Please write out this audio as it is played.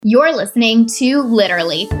You're listening to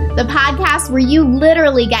Literally, the podcast where you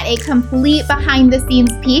literally get a complete behind-the-scenes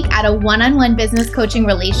peek at a one-on-one business coaching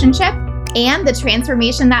relationship and the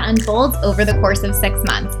transformation that unfolds over the course of 6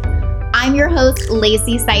 months. I'm your host,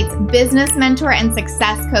 Lacey Seitz, business mentor and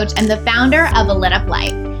success coach, and the founder of A Lit Up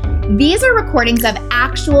Life. These are recordings of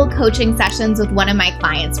actual coaching sessions with one of my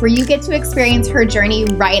clients where you get to experience her journey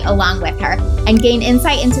right along with her and gain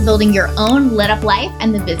insight into building your own lit up life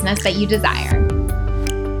and the business that you desire.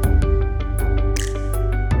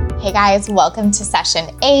 Hey guys, welcome to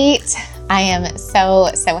session 8. I am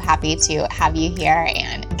so happy to have you here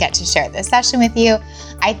and get to share this session with you.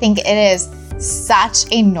 I think it is such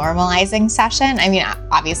a normalizing session. I mean,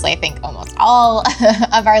 obviously I think almost all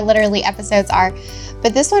of our Literally episodes are,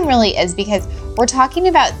 but this one really is because we're talking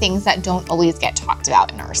about things that don't always get talked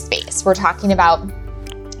about in our space. We're talking about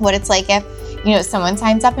what it's like if, someone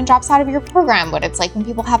signs up and drops out of your program, what it's like when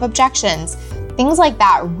people have objections, things like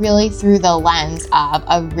that, really through the lens of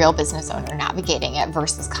a real business owner navigating it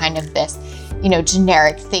versus kind of this,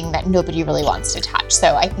 generic thing that nobody really wants to touch.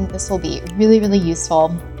 So I think this will be really useful,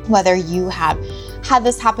 whether you have had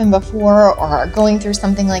this happen before or are going through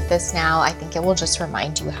something like this now. I think it will just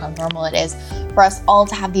remind you how normal it is for us all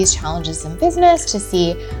to have these challenges in business, to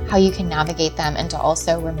see how you can navigate them, and to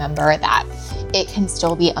also remember that it can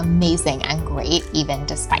still be amazing and great even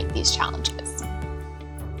despite these challenges.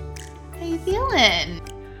 How you feeling?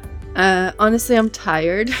 Honestly, I'm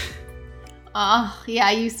tired. Oh,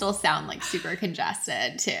 yeah, you still sound like super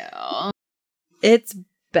congested too. It's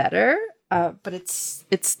better, but it's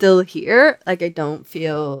still here. Like I don't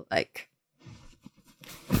feel like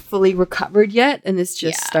fully recovered yet, and it's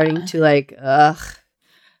just starting to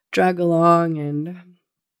drag along, and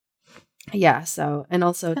and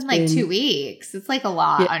also it's been like 2 weeks. It's like a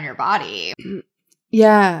lot on your body.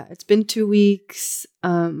 Yeah, it's been 2 weeks.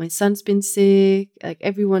 My son's been sick. Like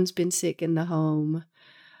everyone's been sick in the home.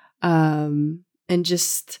 And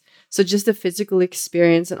just the physical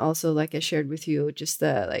experience, and also like I shared with you, just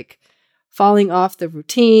the falling off the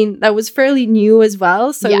routine that was fairly new as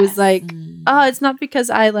well. So it was like, it's not because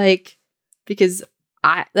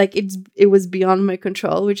it was beyond my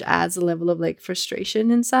control, which adds a level of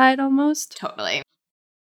frustration inside almost. Totally.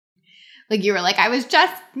 Like you were like, I was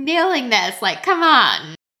just nailing this. Like, come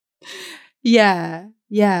on. Yeah.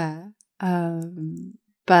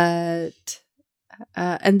 But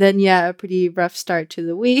and then a pretty rough start to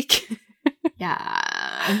the week.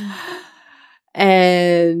 Yeah.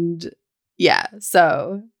 And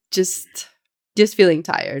so just feeling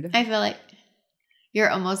tired. I feel like you're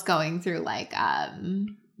almost going through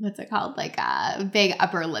what's it called? Like a big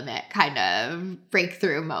upper limit kind of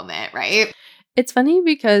breakthrough moment, right? It's funny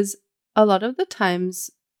because a lot of the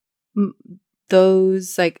times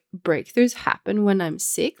those breakthroughs happen when I'm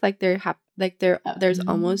sick. There's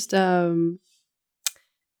almost some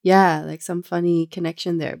funny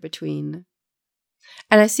connection there between.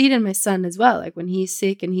 And I see it in my son as well. Like when he's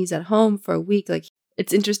sick and he's at home for a week,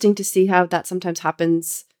 it's interesting to see how that sometimes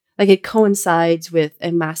happens. Like it coincides with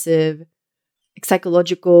a massive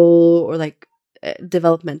psychological or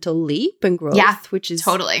developmental leap and growth, which is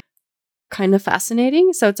totally kind of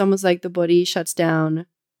fascinating. So it's almost like the body shuts down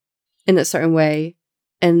in a certain way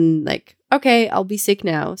and okay, I'll be sick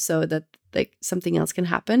now so that something else can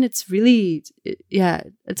happen. It's really,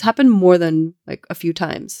 it's happened more than a few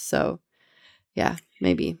times. So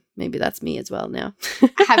maybe that's me as well now.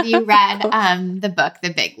 Have you read the book,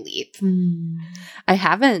 The Big Leap? I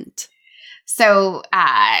haven't. So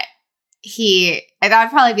that would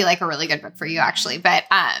probably be a really good book for you actually, but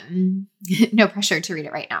no pressure to read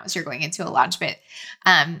it right now as you're going into a launch. But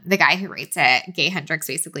the guy who writes it, Gay Hendricks,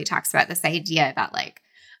 basically talks about this idea that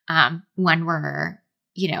when we're,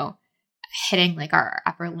 hitting our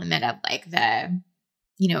upper limit of the,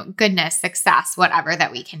 goodness, success, whatever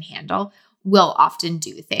that we can handle, we'll often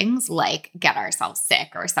do things like get ourselves sick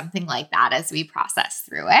or something like that as we process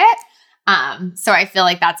through it. So I feel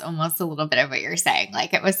like that's almost a little bit of what you're saying.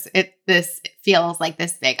 This feels like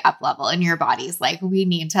this big up level in your body's we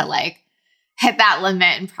need to hit that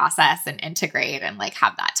limit and process and integrate and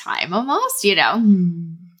have that time almost,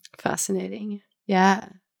 Fascinating. Yeah,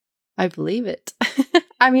 I believe it.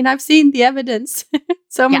 I mean, I've seen the evidence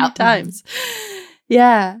so many times.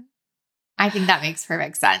 Yeah. I think that makes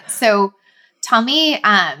perfect sense. So tell me,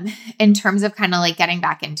 in terms of kind of getting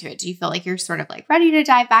back into it, do you feel like you're sort of ready to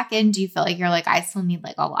dive back in? Do you feel like you're I still need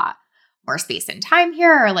a lot more space and time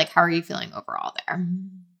here? Or how are you feeling overall there?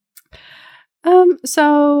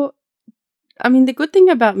 So, I mean, the good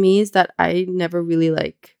thing about me is that I never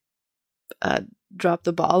really drop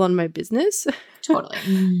the ball on my business. Totally.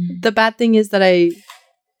 The bad thing is that I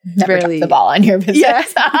Never drop the ball on your business. Yeah.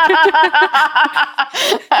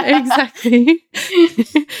 Exactly.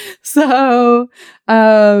 So,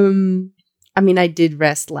 I mean, I did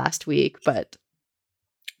rest last week, but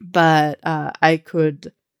I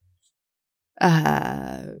could.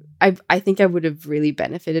 I think I would have really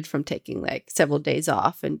benefited from taking like several days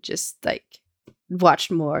off and just like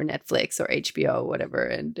watched more Netflix or HBO or whatever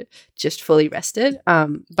and just fully rested.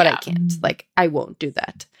 But I can't. Like, I won't do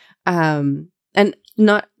that. And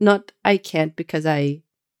not I can't because I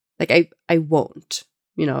won't.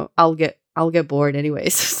 You know, I'll get bored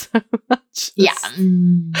anyways. So yeah.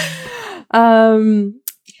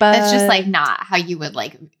 But that's just like not how you would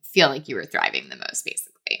like feel like you were thriving the most,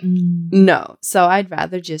 basically. No. So I'd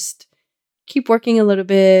rather just keep working a little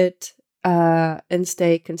bit and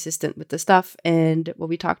stay consistent with the stuff. And what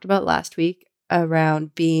we talked about last week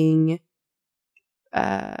around being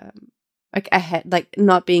like ahead, like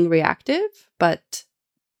not being reactive, but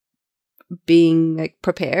being like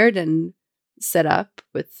prepared and set up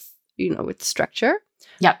with, you know, with structure.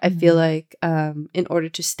 Yeah. I feel like in order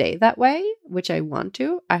to stay that way, which I want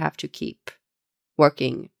to, I have to keep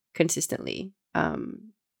working consistently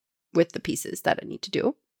with the pieces that I need to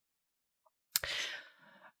do.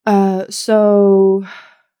 So,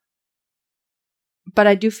 but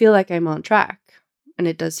I do feel like I'm on track, and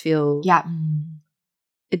it does feel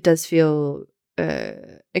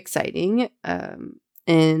exciting.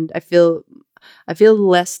 And I feel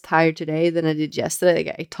less tired today than I did yesterday.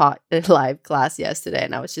 Like, I taught a live class yesterday,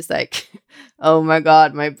 and I was just like, oh my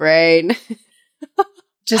God, my brain.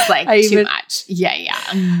 Just like too much. Yeah.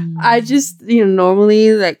 I just, you know,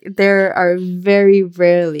 normally like there are very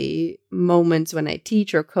rarely moments when I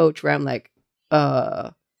teach or coach where I'm like,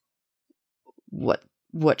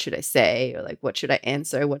 what should I say? Or like, what should I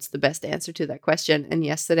answer? What's the best answer to that question? And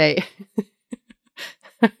yesterday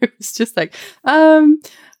I was just like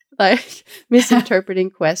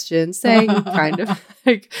misinterpreting questions, saying kind of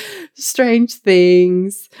like strange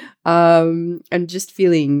things, and just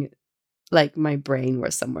feeling like my brain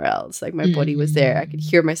was somewhere else. Like my body was there. I could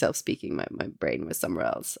hear myself speaking. My brain was somewhere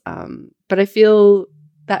else. But I feel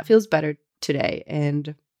that feels better today.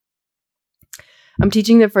 And I'm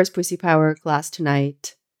teaching the first Pussy Power class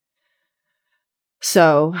tonight.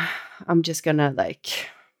 So I'm just gonna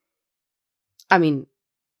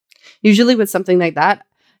usually with something like that,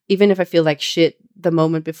 even if I feel like shit the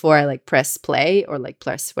moment before I like press play or like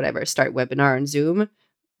press whatever, start webinar on Zoom,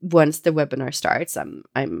 once the webinar starts, I'm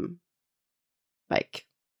like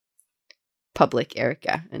public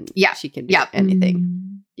Erica, and she can do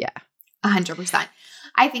anything. Yeah. 100%.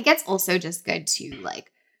 I think it's also just good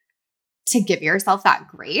to give yourself that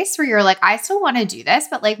grace where you're like, I still want to do this,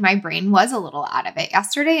 but like my brain was a little out of it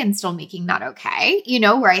yesterday and still making that okay. You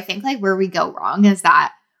know, where I think like where we go wrong is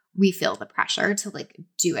that we feel the pressure to like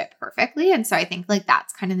do it perfectly. And so I think like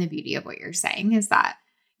that's kind of the beauty of what you're saying is that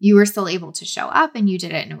you were still able to show up and you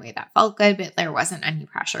did it in a way that felt good, but there wasn't any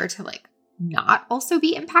pressure to like not also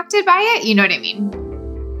be impacted by it. You know what I mean?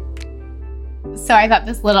 So I thought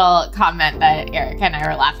this little comment that Erica and I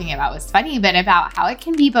were laughing about was funny, but about how it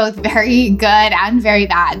can be both very good and very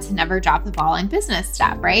bad to never drop the ball in business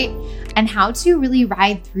stuff, right? And how to really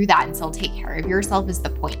ride through that and still take care of yourself is the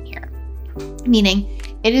point here. Meaning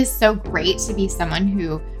it is so great to be someone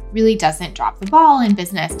who really doesn't drop the ball in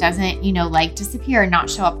business, doesn't, you know, like disappear, not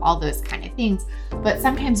show up, all those kind of things. But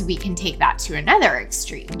sometimes we can take that to another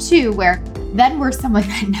extreme too, where then we're someone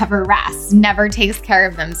that never rests, never takes care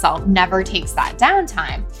of themselves, never takes that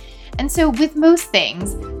downtime. And so with most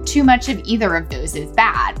things, too much of either of those is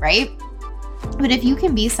bad, right? But if you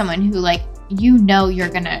can be someone who like, you know, you're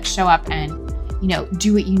going to show up and, you know,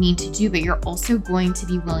 do what you need to do, but you're also going to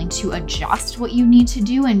be willing to adjust what you need to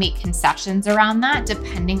do and make concessions around that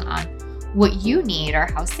depending on what you need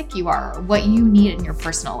or how sick you are or what you need in your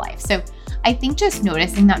personal life. So I think just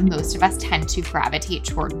noticing that most of us tend to gravitate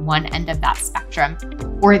toward one end of that spectrum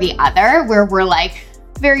or the other, where we're like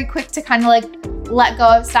very quick to kind of like let go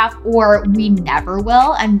of stuff, or we never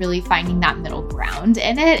will, and really finding that middle ground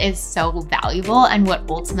in it is so valuable and what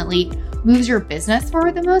ultimately moves your business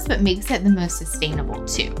forward the most, but makes it the most sustainable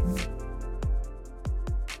too.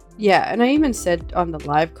 Yeah, and I even said on the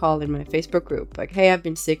live call in my Facebook group, like, hey, I've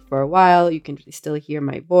been sick for a while. You can still hear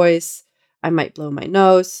my voice. I might blow my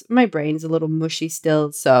nose. My brain's a little mushy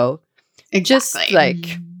still. So I just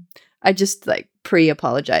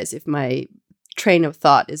pre-apologize if my train of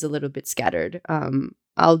thought is a little bit scattered.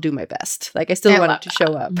 I'll do my best. Like, I still want it to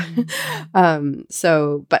show up.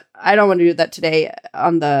 But I don't want to do that today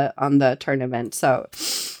on the tournament. So,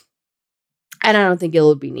 and I don't think it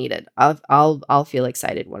will be needed. I'll feel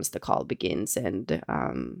excited once the call begins, and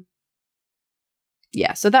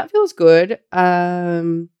yeah, so that feels good.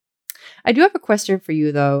 I do have a question for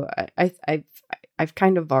you though. I've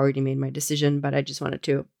kind of already made my decision, but I just wanted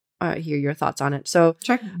to hear your thoughts on it. So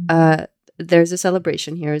Sure. there's a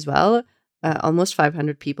celebration here as well. Almost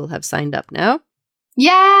 500 people have signed up now.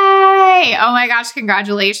 Yay! Oh my gosh,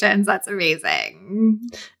 congratulations. That's amazing.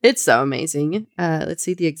 It's so amazing. Let's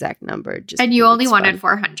see the exact number. And you only wanted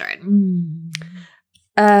 400.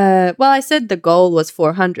 Well, I said the goal was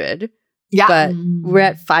 400. Yeah. But we're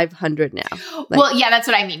at 500 now. Well, yeah, that's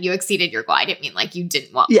what I mean. You exceeded your goal. I didn't mean like you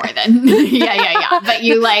didn't want more than. Yeah. But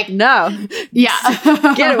you like. No. Yeah.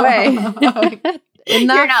 Get away. You're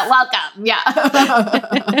not welcome. Yeah.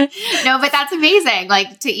 No, but that's amazing.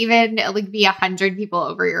 Like to even like be 100 people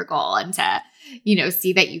over your goal and to,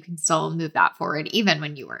 see that you can still move that forward even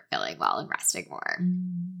when you weren't feeling well and resting more.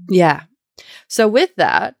 Yeah. So with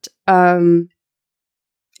that, in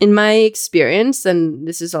my experience, and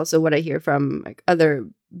this is also what I hear from like other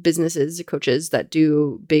businesses, coaches that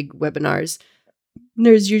do big webinars,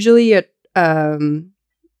 there's usually an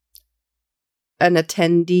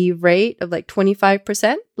attendee rate of like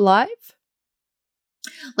 25% live.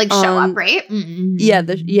 Like show up rate? Mm-hmm. Yeah,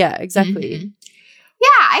 exactly. Mm-hmm.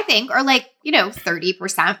 Yeah, I think, or like,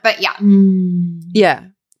 30%, but yeah. Yeah,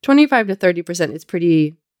 25 to 30% is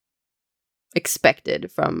pretty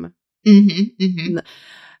expected from.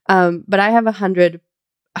 But I have 100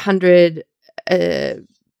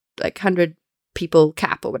 people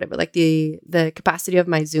cap or whatever. Like the capacity of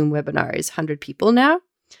my Zoom webinar is 100 people now.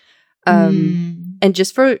 And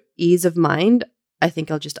just for ease of mind, I think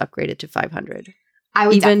I'll just upgrade it to 500. I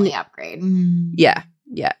would definitely upgrade. Yeah.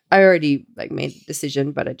 I already like made a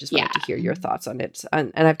decision, but I just wanted to hear your thoughts on it.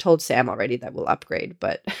 And I've told Sam already that we'll upgrade,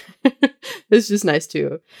 but it's just nice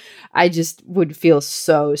too. I just would feel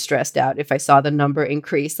so stressed out if I saw the number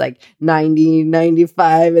increase like 90,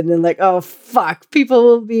 95, and then like, oh fuck, people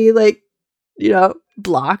will be like,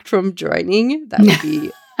 blocked from joining. That would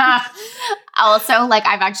be. Also, like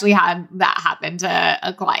I've actually had that happen to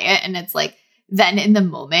a client, and it's like, then in the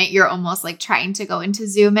moment, you're almost like trying to go into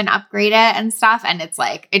Zoom and upgrade it and stuff. And it's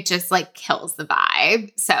like, it just like kills the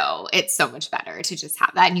vibe. So it's so much better to just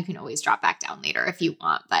have that. And you can always drop back down later if you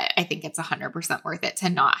want. But I think it's 100% worth it to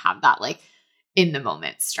not have that like in the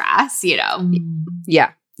moment stress,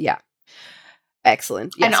 Yeah.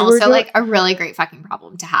 Excellent. Yeah, and so also like a really great fucking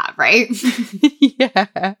problem to have, right?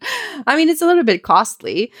 Yeah. I mean, it's a little bit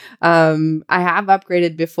costly. I have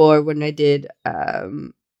upgraded before when I did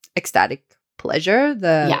Ecstatic Pleasure,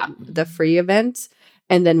 the free events,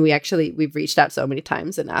 and then we've reached out so many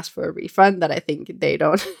times and asked for a refund that I think they're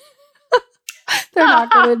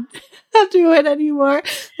not gonna do it anymore.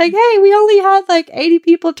 Like, hey, we only had like 80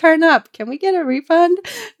 people turn up, can we get a refund?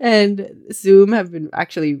 And Zoom have been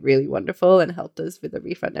actually really wonderful and helped us with a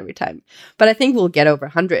refund every time. But I think we'll get over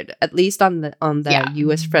 100, at least on the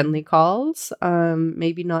US friendly calls.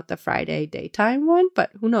 Maybe not the Friday daytime one,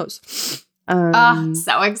 but who knows.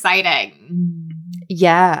 So exciting.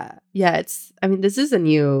 Yeah. This is a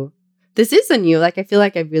new, like, I feel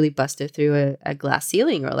like I really busted through a glass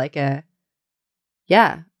ceiling or like a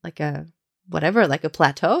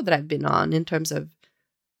plateau that I've been on in terms of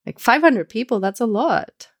like 500 people. That's a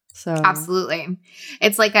lot. So absolutely.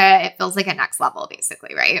 It's like it feels like a next level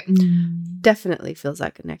basically, right? Definitely feels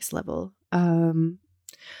like a next level.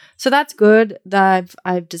 So that's good that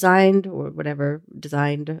I've designed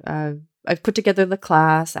I've put together the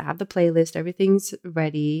class. I have the playlist. Everything's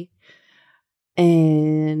ready,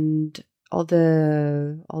 and all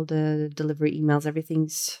the delivery emails,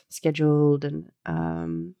 everything's scheduled, and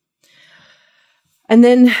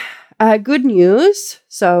then good news.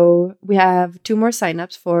 So we have 2 more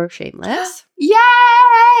signups for Shameless.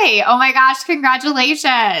 Yay! Oh my gosh!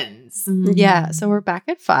 Congratulations! Yeah. So we're back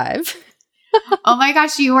at 5. Oh my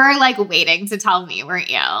gosh! You were like waiting to tell me,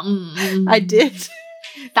 weren't you? I did.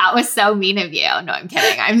 That was so mean of you. No, I'm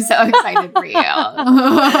kidding. I'm so excited for you.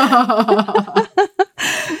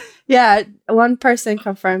 Yeah, one person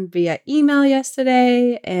confirmed via email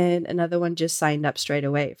yesterday, and another one just signed up straight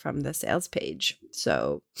away from the sales page.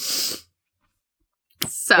 So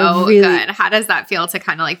really good. How does that feel to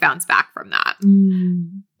kind of like bounce back from that?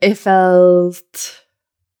 It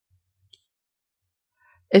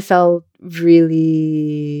felt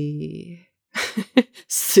really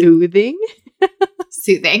soothing.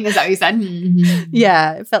 Soothing, is that what you said?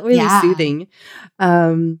 Yeah, it felt really soothing.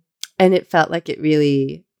 And it felt like it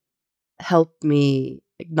really helped me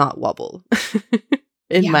not wobble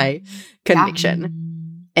in my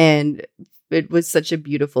conviction. And it was such a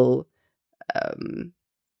beautiful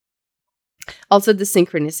also the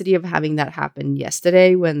synchronicity of having that happen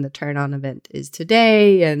yesterday when the turn on event is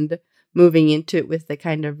today, and moving into it with the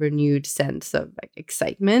kind of renewed sense of like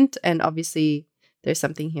excitement. And obviously there's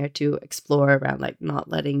something here to explore around like not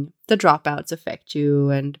letting the dropouts affect you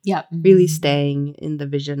and really staying in the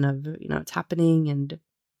vision of, it's happening and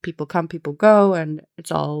people come, people go, and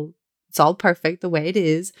it's all perfect the way it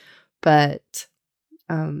is. But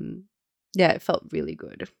it felt really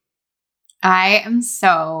good. I am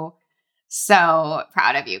so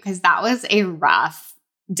proud of you, because that was a rough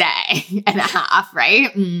day and a half,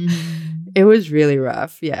 right? It was really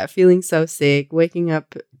rough. Yeah. Feeling so sick, waking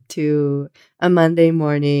up to a Monday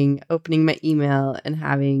morning, opening my email and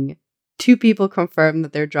having 2 people confirm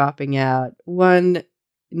that they're dropping out, 1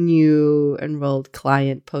 new enrolled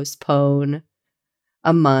client postpone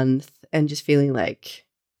a month, and just feeling like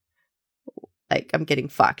I'm getting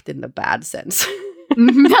fucked in the bad sense. Not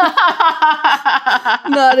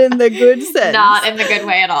in the good sense. Not in the good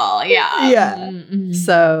way at all. Yeah. Yeah.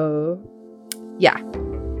 So, yeah.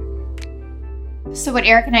 So what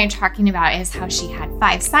Erica and I are talking about is how she had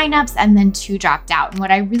 5 signups and then 2 dropped out. And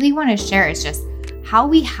what I really want to share is just how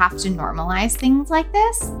we have to normalize things like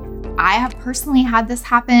this. I have personally had this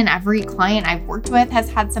happen. Every client I've worked with has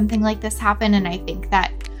had something like this happen. And I think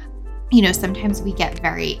that, sometimes we get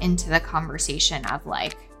very into the conversation of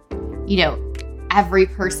like, every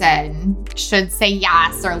person should say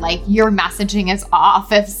yes, or like your messaging is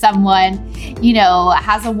off if someone,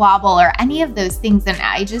 has a wobble or any of those things. And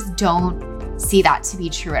I just don't see that to be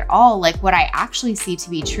true at all. Like what I actually see to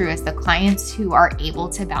be true is the clients who are able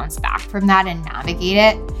to bounce back from that and navigate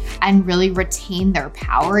it and really retain their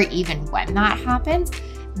power even when that happens.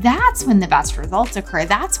 That's when the best results occur.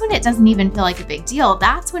 That's when it doesn't even feel like a big deal.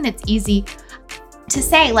 That's when it's easy to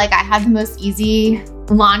say, like, I had the most easy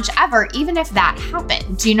launch ever, even if that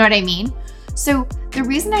happened. Do you know what I mean? So the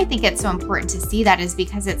reason I think it's so important to see that is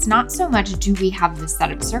because it's not so much do we have this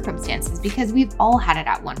set of circumstances, because we've all had it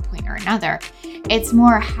at one point or another. It's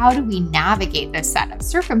more, how do we navigate this set of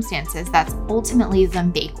circumstances that's ultimately the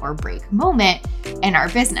make or break moment in our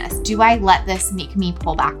business? Do I let this make me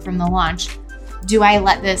pull back from the launch? Do I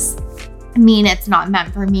let this mean it's not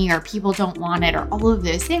meant for me, or people don't want it, or all of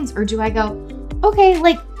those things? Or do I go, okay,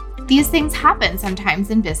 like, these things happen sometimes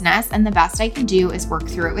in business, and the best I can do is work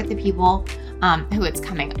through it with the people who it's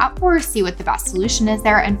coming up for, see what the best solution is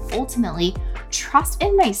there, and ultimately trust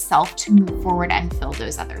in myself to move forward and fill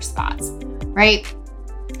those other spots, right?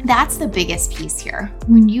 That's the biggest piece here.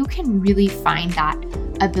 When you can really find that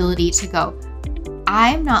ability to go,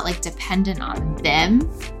 I'm not like dependent on them,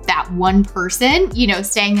 that one person,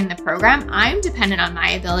 staying in the program. I'm dependent on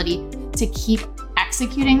my ability to keep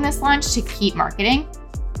executing this launch, to keep marketing,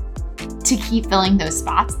 to keep filling those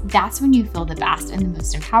spots. That's when you feel the best and the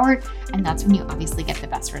most empowered. And that's when you obviously get the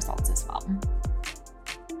best results as well.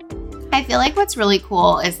 I feel like what's really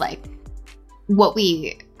cool is like what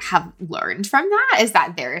we have learned from that is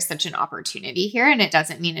that there is such an opportunity here. And it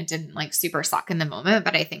doesn't mean it didn't like super suck in the moment,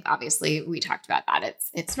 but I think obviously we talked about that.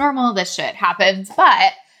 It's normal. This shit happens.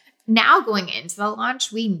 But now going into the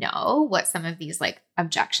launch, we know what some of these like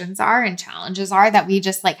objections are and challenges are that we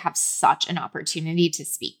just like have such an opportunity to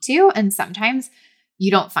speak to. And sometimes you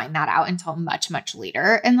don't find that out until much, much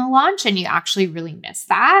later in the launch, and you actually really miss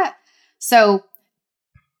that. So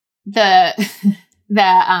the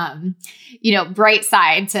bright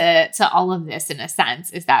side to all of this in a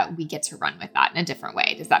sense is that we get to run with that in a different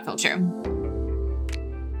way. Does that feel true?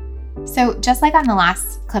 So just like on the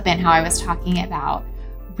last clip in how I was talking about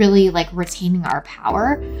really like retaining our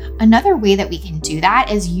power, another way that we can do that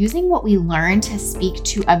is using what we learn to speak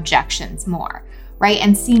to objections more, right?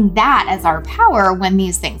 And seeing that as our power when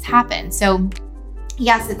these things happen. So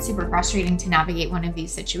yes, it's super frustrating to navigate one of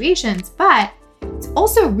these situations, but it's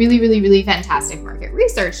also really, really, really fantastic market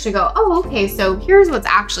research to go, oh, okay, so here's what's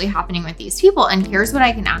actually happening with these people, and here's what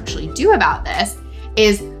I can actually do about this,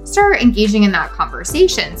 is start engaging in that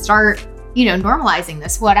conversation, start, normalizing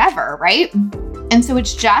this, whatever, right? And so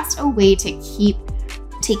it's just a way to keep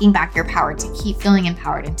taking back your power, to keep feeling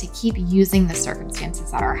empowered, and to keep using the circumstances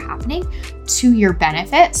that are happening to your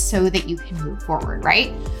benefit so that you can move forward,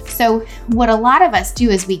 right? So what a lot of us do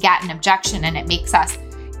is we get an objection and it makes us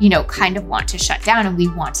kind of want to shut down, and we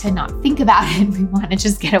want to not think about it. We want to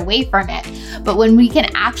just get away from it. But when we can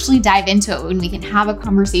actually dive into it, when we can have a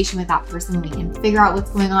conversation with that person, when we can figure out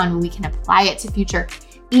what's going on, when we can apply it to future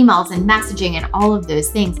emails and messaging and all of those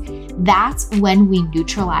things, that's when we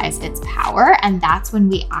neutralize its power. And that's when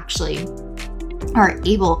we actually are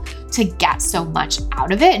able to get so much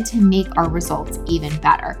out of it and to make our results even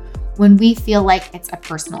better. When we feel like it's a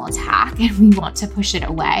personal attack and we want to push it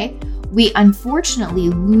away, we unfortunately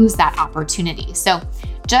lose that opportunity. So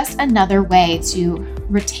just another way to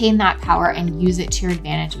retain that power and use it to your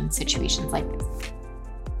advantage in situations like this.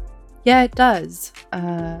 Yeah, it does.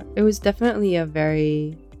 It was definitely a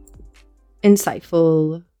very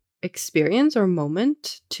insightful experience or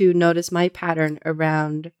moment to notice my pattern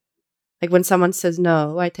around, like, when someone says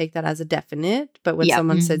no, I take that as a definite, but when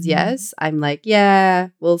someone says yes, I'm like, yeah,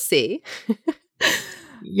 we'll see.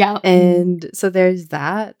 Yeah. And so there's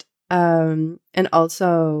that. And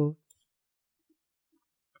also,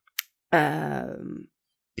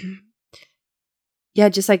 yeah,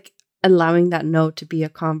 just like allowing that no to be a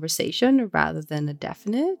conversation rather than a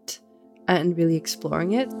definite, and really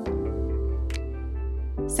exploring it.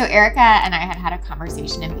 So Erica and I had a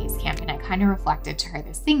conversation in Basecamp, and I kind of reflected to her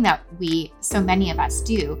this thing that so many of us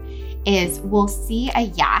do is we'll see a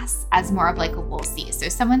yes as more of like a we'll see. So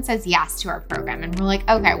someone says yes to our program and we're like,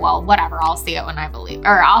 okay, well, whatever, I'll see it when I believe,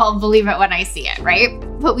 or I'll believe it when I see it, right?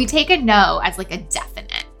 But we take a no as like a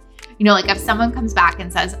definite. You know, like if someone comes back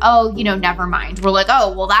and says, oh, never mind, we're like,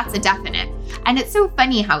 oh, well, that's a definite. And it's so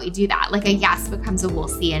funny how we do that. Like a yes becomes a we'll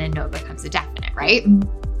see and a no becomes a definite, right? And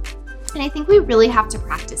I think we really have to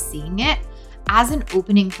practice seeing it as an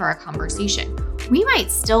opening for a conversation. We might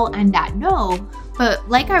still end at no, but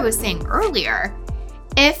like I was saying earlier,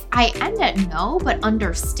 if I end at no, but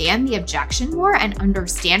understand the objection more and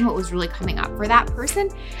understand what was really coming up for that person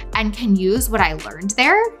and can use what I learned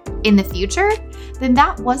there in the future, then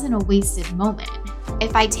that wasn't a wasted moment.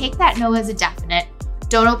 If I take that no as a definite,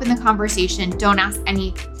 don't open the conversation, don't ask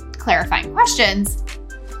any clarifying questions,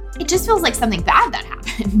 it just feels like something bad that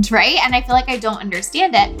happened, right? And I feel like I don't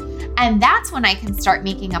understand it. And that's when I can start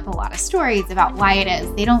making up a lot of stories about why it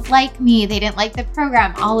is they don't like me, they didn't like the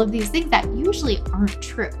program, all of these things that usually aren't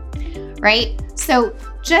true, right? So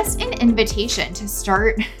just an invitation to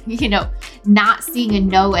start, not seeing a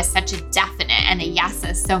no as such a definite and a yes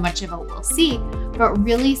as so much of a we'll see, but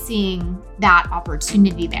really seeing that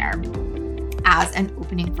opportunity there as an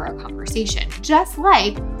opening for a conversation. Just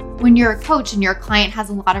like when you're a coach and your client has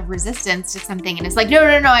a lot of resistance to something and it's like, no,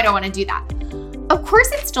 I don't want to do that. Of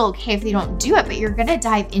course, it's still okay if they don't do it, but you're going to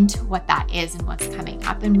dive into what that is and what's coming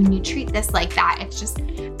up. And when you treat this like that, it's just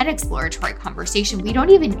an exploratory conversation. We don't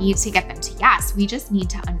even need to get them to yes. We just need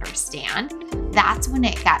to understand. That's when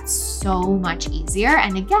it gets so much easier.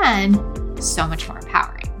 And again, so much more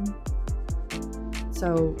empowering.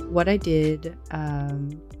 So what I did,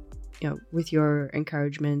 with your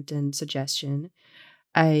encouragement and suggestion,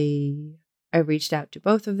 I reached out to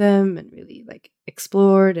both of them and really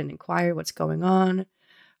explored and inquired what's going on.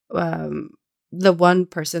 The one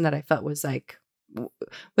person that I felt was like,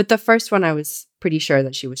 with the first one, I was pretty sure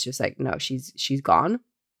that she was just like, no, she's gone.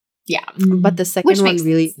 Yeah. But the second one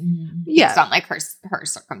really, based on her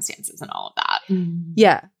circumstances and all of that.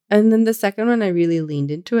 Yeah. And then the second one, I really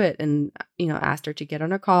leaned into it and, asked her to get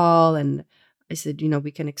on a call. And I said,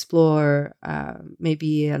 we can explore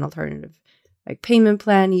maybe an alternative payment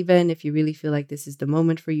plan, even if you really feel like this is the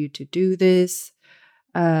moment for you to do this.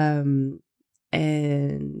 And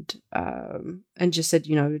just said,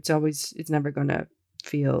 it's never going to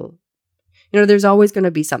feel, there's always going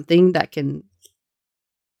to be something that can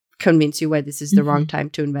convince you why this is the wrong time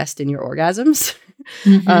to invest in your orgasms.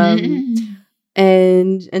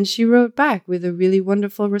 And she wrote back with a really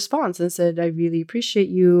wonderful response and said, I really appreciate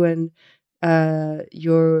you and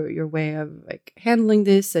your way of handling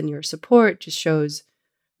this, and your support just shows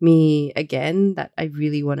me again that I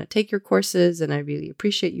really want to take your courses, and I really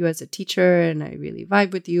appreciate you as a teacher, and I really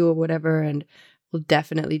vibe with you or whatever, and will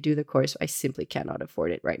definitely do the course. I simply cannot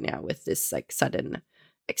afford it right now with this sudden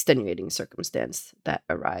extenuating circumstance that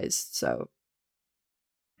arise. So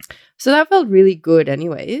that felt really good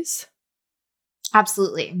anyways.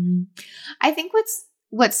 Absolutely. I think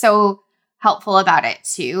what's so helpful about it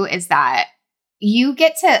too is that you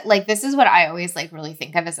get to this is what I always really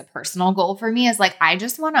think of as a personal goal for me is I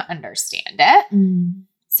just want to understand it.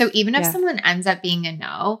 So even if someone ends up being a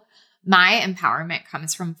no, my empowerment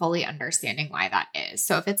comes from fully understanding why that is.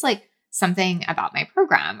 So if it's something about my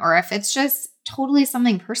program, or if it's just totally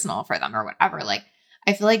something personal for them or whatever,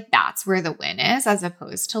 I feel like that's where the win is, as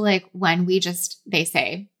opposed to when they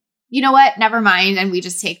say, you know what, never mind, and we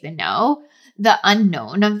just take the no. The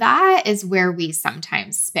unknown of that is where we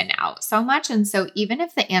sometimes spin out so much. And so even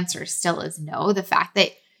if the answer still is no, the fact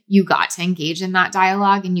that you got to engage in that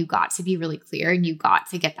dialogue and you got to be really clear and you got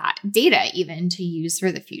to get that data even to use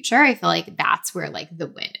for the future, I feel like that's where the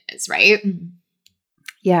win is, right?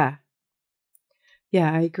 Yeah.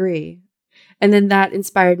 Yeah, I agree. And then that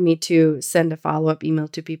inspired me to send a follow-up email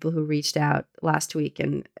to people who reached out last week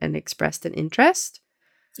and expressed an interest.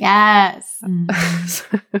 Yes.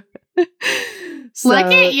 So, look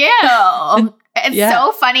at you. It's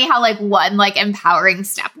so funny how like one like empowering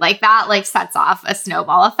step like that like sets off a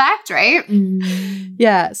snowball effect, right?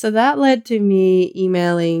 Yeah. So that led to me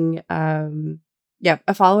emailing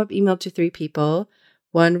a follow-up email to 3 people.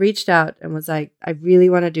 One reached out and was like, I really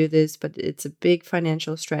want to do this, but it's a big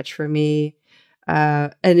financial stretch for me.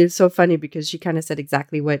 And it's so funny because she kind of said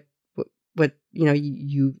exactly what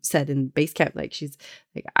you said in Basecamp. Like she's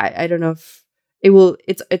like, I don't know if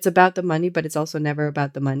it's about the money, but it's also never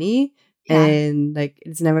about the money. Yeah. And like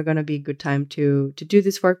it's never going to be a good time to do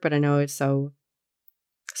this work, but I know it's so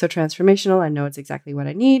transformational. I know it's exactly what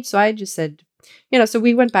I need. So I just said, so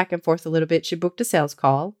we went back and forth a little bit. She booked a sales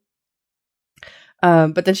call.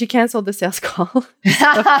 But then she canceled the sales call.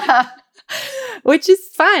 Which is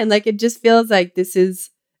fine. Like it just feels like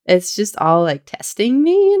it's just all like testing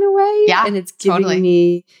me in a way. Yeah. And it's giving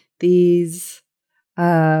me these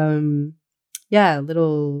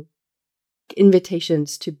little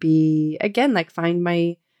invitations to be, again, like find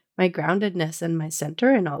my groundedness and my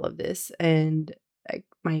center in all of this, and like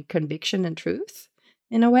my conviction and truth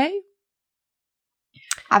in a way.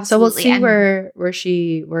 Absolutely. So we'll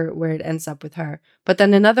see where it ends up with her. But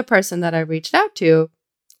then another person that I reached out to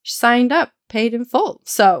signed up, paid in full.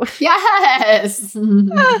 So yes.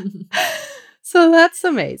 So that's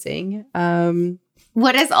amazing.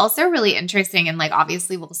 What is also really interesting, and like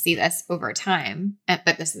obviously we'll see this over time,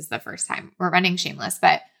 but this is the first time we're running Shameless,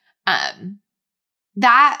 but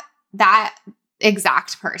that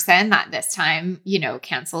exact person that this time,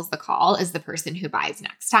 cancels the call is the person who buys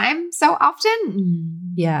next time so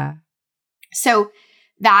often. Yeah. So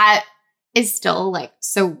that is still like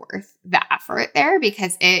so worth the effort there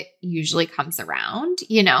because it usually comes around,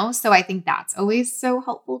 So I think that's always so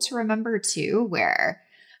helpful to remember too, where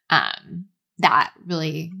that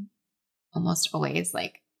really almost always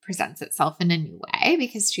like presents itself in a new way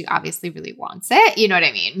because she obviously really wants it. You know what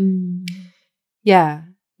I mean? Yeah.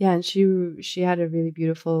 Yeah. And she had a really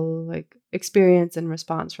beautiful like experience and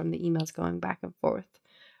response from the emails going back and forth.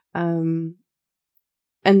 And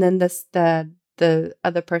then the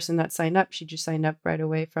other person that signed up, she just signed up right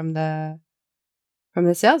away from the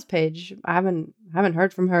sales page. I haven't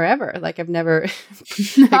heard from her ever. Like I've never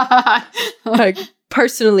like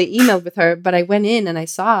personally emailed with her, but I went in and I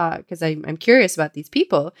saw, because I'm curious about these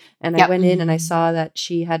people, and I went in and I saw that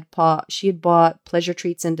she had bought Pleasure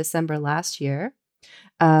Treats in December last year,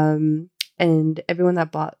 and everyone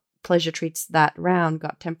that bought Pleasure Treats that round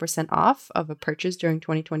got 10% off of a purchase during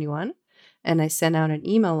 2021. And I sent out an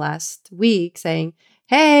email last week saying,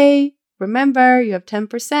 hey, remember you have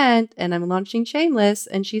 10% and I'm launching Shameless.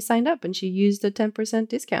 And she signed up and she used a 10%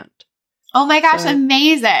 discount. Oh my gosh,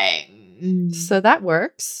 amazing. So that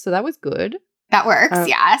works. So that was good. That works.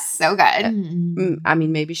 Yes. So good. I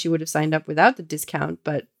mean, maybe she would have signed up without the discount,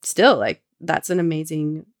 but still, like, that's an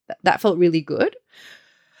amazing, that felt really good.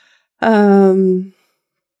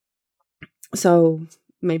 So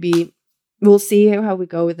maybe we'll see how we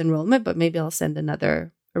go with enrollment, but maybe I'll send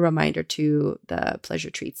a reminder to the Pleasure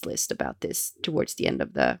Treats list about this towards the end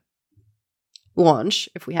of the launch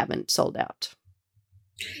if we haven't sold out.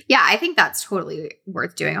 Yeah, I think that's totally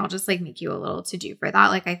worth doing. I'll just like make you a little to-do for that.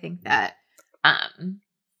 Like I think that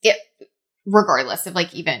it, regardless of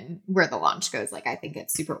like even where the launch goes, like I think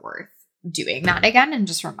it's super worth doing that again and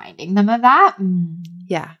just reminding them of that.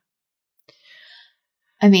 Yeah.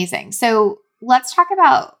 Amazing. So let's talk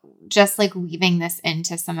about just like weaving this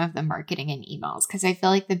into some of the marketing and emails, because I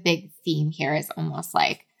feel like the big theme here is almost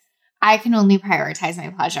like I can only prioritize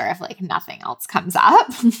my pleasure if like nothing else comes up,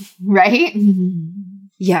 right?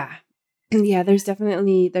 Yeah. Yeah, there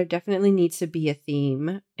definitely needs to be a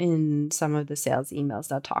theme in some of the sales emails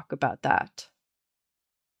that talk about that.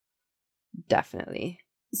 Definitely.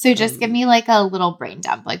 So just give me like a little brain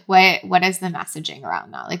dump. Like what is the messaging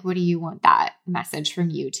around that? Like what do you want that message from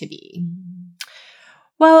you to be?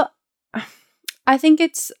 Well, I think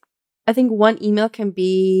one email can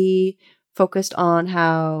be focused on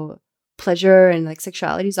how pleasure and like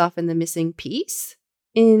sexuality is often the missing piece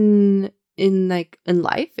in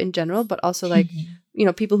life in general, but also like,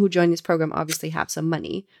 people who join this program obviously have some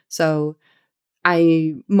money. So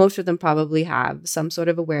most of them probably have some sort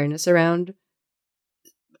of awareness around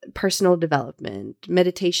personal development,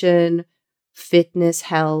 meditation, fitness,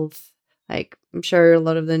 health. Like I'm sure a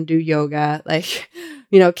lot of them do yoga, like,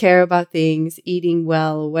 care about things, eating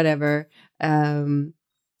well, whatever. And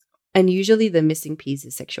usually the missing piece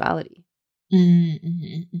is sexuality.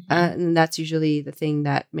 And that's usually the thing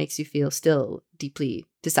that makes you feel still deeply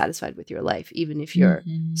dissatisfied with your life, even if you're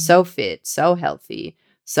so fit, so healthy,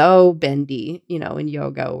 so bendy, in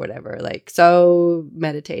yoga or whatever, like so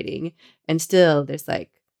meditating. And still there's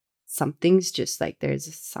like something's just like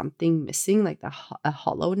there's something missing, like a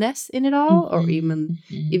hollowness in it all, or even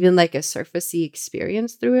like a surfacey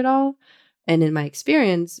experience through it all. And in my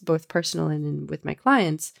experience, both personal and with my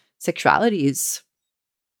clients, sexuality is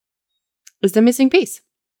the missing piece.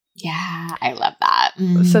 Yeah, I love that.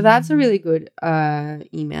 So that's a really good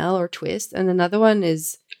email or twist. And another one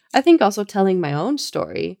is, I think, also telling my own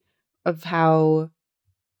story of how,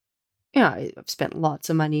 I've spent lots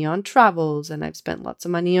of money on travels and I've spent lots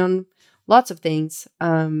of money on lots of things.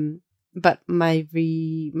 But my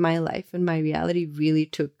life and my reality really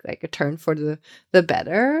took like a turn for the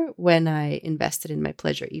better when I invested in my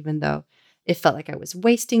pleasure, even though it felt like I was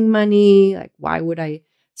wasting money. Like, why would I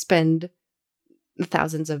spend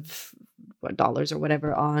thousands of dollars or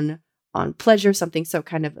whatever on pleasure, something so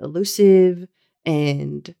kind of elusive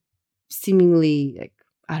and seemingly like,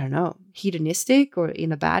 I don't know, hedonistic or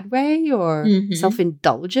in a bad way or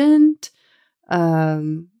self-indulgent. Like,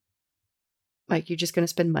 you're just going to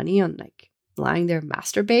spend money on like lying there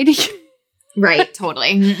masturbating. Right.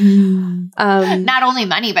 Totally. Not only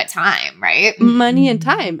money, but time, right? Money and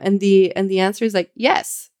time. And the answer is like,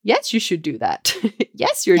 yes, you should do that.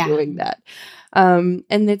 Yes, you're doing that. And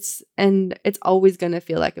it's always going to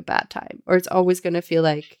feel like a bad time, or it's always going to feel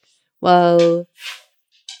like, well,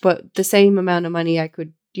 but the same amount of money I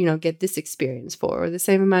could, get this experience for, or the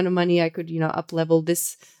same amount of money I could, up level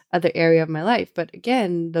this other area of my life. But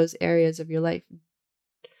again, those areas of your life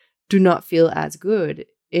do not feel as good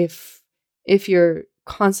if you're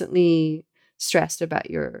constantly stressed about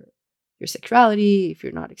your sexuality, if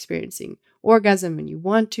you're not experiencing orgasm and you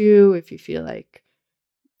want to, if you feel like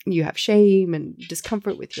you have shame and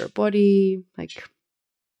discomfort with your body, like,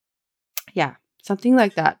 yeah, something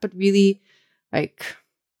like that. But really, like,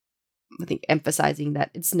 I think emphasizing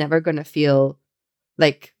that it's never going to feel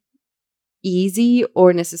like easy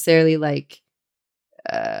or necessarily like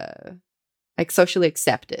socially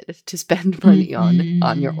accepted to spend money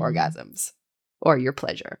on your orgasms or your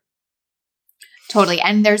pleasure. Totally.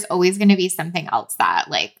 And there's always going to be something else that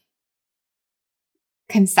like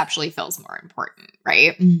conceptually feels more important,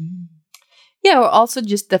 right? Yeah, or also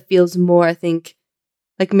just that feels more, I think,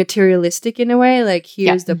 like materialistic in a way. Like,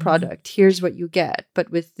 here's the product, here's what you get.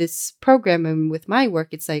 But with this program and with my work,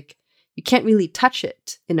 it's like you can't really touch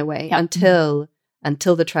it in a way until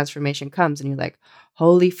the transformation comes and you're like,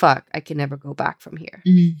 holy fuck, I can never go back from here.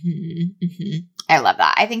 I love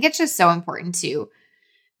that. I think it's just so important to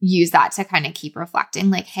use that to kind of keep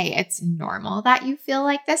reflecting like, hey, it's normal that you feel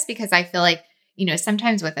like this, because I feel like,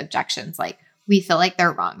 sometimes with objections, like we feel like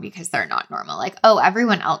they're wrong because they're not normal. Like, oh,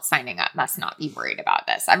 everyone else signing up must not be worried about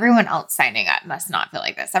this. Everyone else signing up must not feel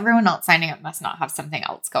like this. Everyone else signing up must not have something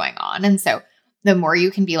else going on. And so the more you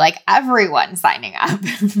can be like, everyone signing up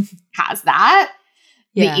has that,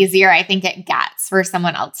 the easier I think it gets for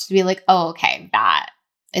someone else to be like, oh, okay, that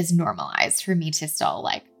is normalized for me to still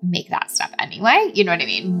like make that step anyway. You know what I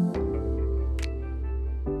mean?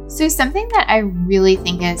 So something that I really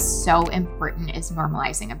think is so important is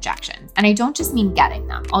normalizing objections. And I don't just mean getting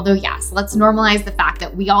them, although yes, let's normalize the fact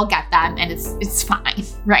that we all get them and it's fine,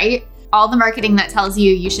 right? All the marketing that tells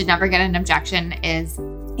you should never get an objection is,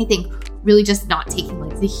 I think, really just not taking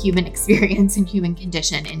like the human experience and human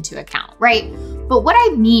condition into account, right? But what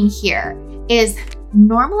I mean here is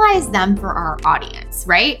normalize them for our audience,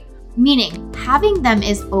 right? Meaning having them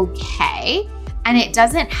is okay and it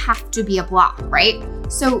doesn't have to be a block, right?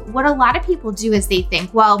 So what a lot of people do is they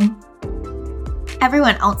think, well,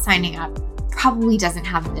 everyone else signing up probably doesn't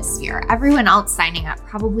have this fear. Everyone else signing up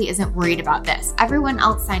probably isn't worried about this. Everyone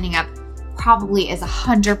else signing up probably is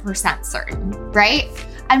 100% certain, right?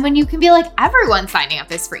 And when you can be like, everyone signing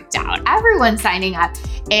up is freaked out. Everyone signing up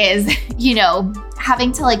is,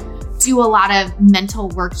 having to like do a lot of mental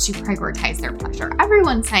work to prioritize their pleasure.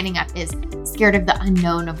 Everyone signing up is scared of the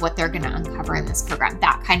unknown of what they're going to uncover in this program,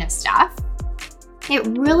 that kind of stuff. It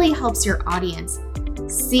really helps your audience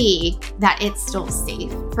see that it's still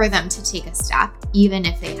safe for them to take a step, even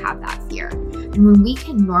if they have that fear. And when we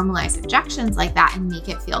can normalize objections like that and make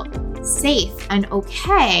it feel safe and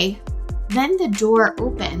okay, then the door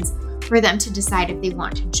opens for them to decide if they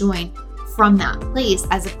want to join from that place,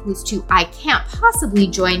 as opposed to, I can't possibly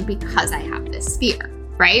join because I have this fear,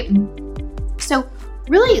 right? So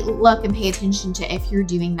really look and pay attention to if you're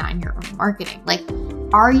doing that in your own marketing. Like,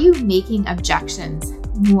 are you making objections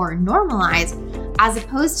more normalized as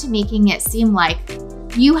opposed to making it seem like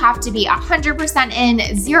you have to be 100%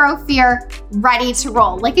 in, zero fear, ready to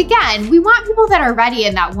roll? Like, again, we want people that are ready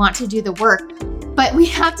and that want to do the work, but we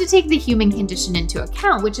have to take the human condition into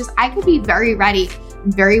account, which is I could be very ready,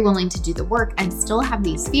 very willing to do the work and still have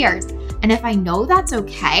these fears. And if I know that's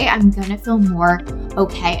okay, I'm going to feel more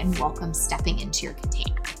okay and welcome stepping into your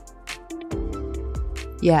container.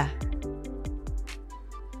 Yeah.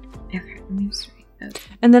 Okay, let me just write those.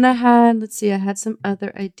 And then I had some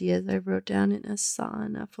other ideas I wrote down in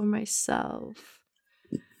Asana for myself.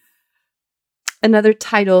 Another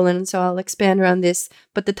title, and so I'll expand around this,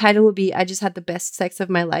 but the title will be I just had the best sex of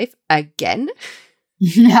my life again.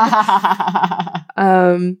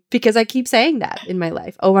 Because I keep saying that in my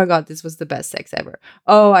life. Oh my God, this was the best sex ever.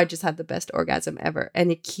 Oh, I just had the best orgasm ever.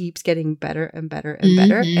 And it keeps getting better and better and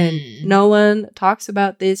better. And no one talks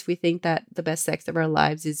about this. We think that the best sex of our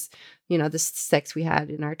lives is, the sex we had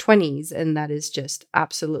in our 20s. And that is just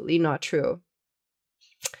absolutely not true.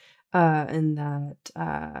 And that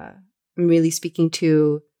I'm really speaking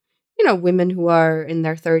to, women who are in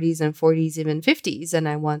their 30s and 40s, even 50s. And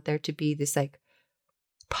I want there to be this like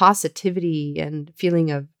positivity and feeling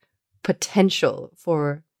of potential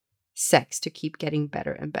for sex to keep getting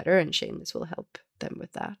better and better, and Shameless will help them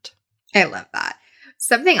with that. I love that.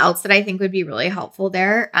 Something else that I think would be really helpful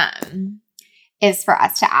there is for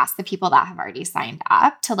us to ask the people that have already signed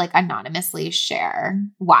up to like anonymously share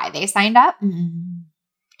why they signed up.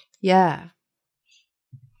 Yeah.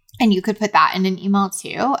 And you could put that in an email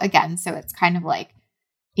too. Again, so it's kind of like,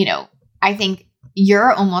 I think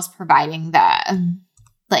you're almost providing the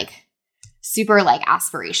like super like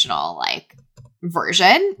aspirational like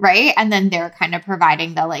version, right? And then they're kind of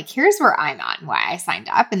providing the like, here's where I'm at and why I signed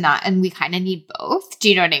up, and we kind of need both. Do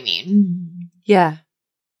you know what I mean? Yeah.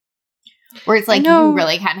 Where it's like you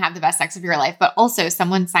really can have the best sex of your life, but also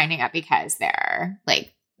someone signing up because they're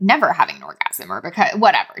like never having an orgasm or because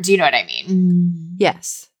whatever. Do you know what I mean?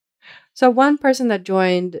 Yes. So one person that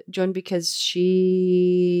joined because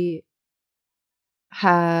she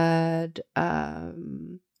had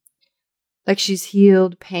like she's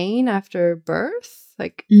healed pain after birth,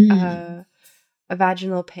 like a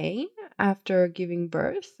vaginal pain after giving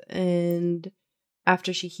birth, and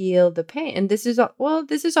after she healed the pain. And this is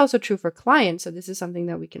also true for clients, so this is something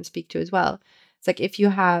that we can speak to as well. It's like if you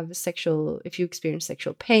experience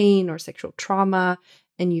sexual pain or sexual trauma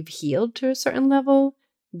and you've healed to a certain level,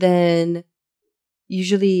 then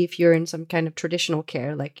usually if you're in some kind of traditional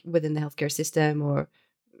care, like within the healthcare system or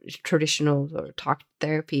traditional or talk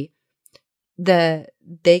therapy,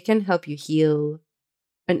 they can help you heal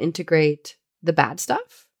and integrate the bad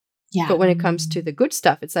stuff. Yeah. But when it comes to the good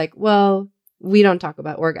stuff, it's like, well, we don't talk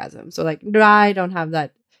about orgasm. So like, I don't have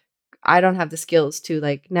that. I don't have the skills to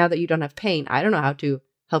like, now that you don't have pain, I don't know how to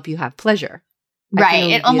help you have pleasure.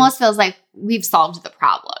 Right. It almost feels like we've solved the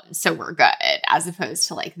problem, so we're good, as opposed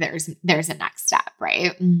to like there's a next step,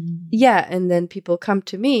 right? Yeah. And then people come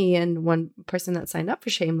to me, and one person that signed up for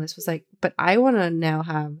Shameless was like, but I want to now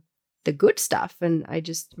have the good stuff. And I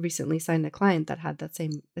just recently signed a client that had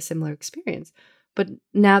a similar experience. But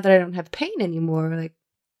now that I don't have pain anymore, like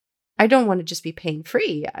I don't want to just be pain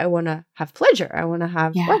free. I want to have pleasure. I want to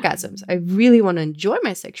have orgasms. I really want to enjoy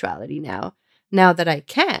my sexuality now that I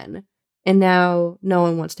can. And now no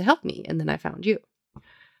one wants to help me. And then I found you.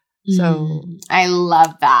 So I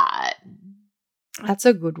love that. That's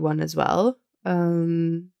a good one as well.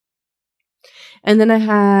 And then I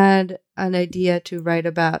had an idea to write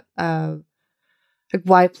about like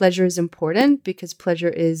why pleasure is important, because pleasure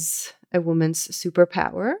is a woman's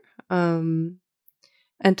superpower.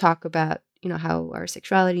 And talk about, how our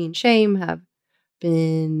sexuality and shame have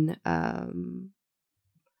been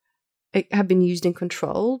used in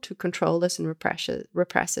control to control us and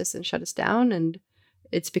repress us and shut us down. And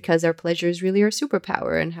it's because our pleasure is really our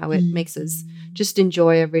superpower, and how it makes us just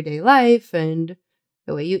enjoy everyday life and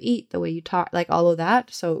the way you eat, the way you talk, like all of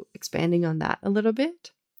that. So expanding on that a little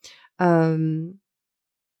bit. And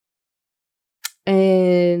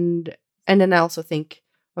then I also think,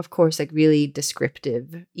 of course, like really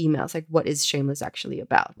descriptive emails, like what is Shameless actually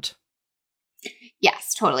about?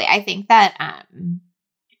 Yes, totally. I think that,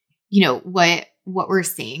 what we're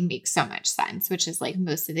seeing makes so much sense, which is like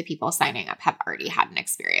most of the people signing up have already had an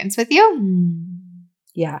experience with you.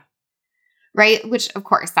 Yeah. Right. Which of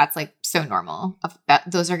course that's like so normal.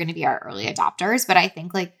 Those are going to be our early adopters. But I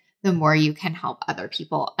think like the more you can help other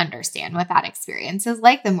people understand what that experience is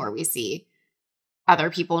like, the more we see other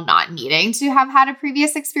people not needing to have had a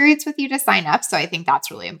previous experience with you to sign up. So I think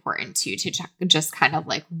that's really important too, to just kind of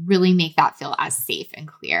like really make that feel as safe and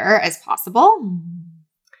clear as possible.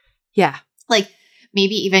 Yeah. Like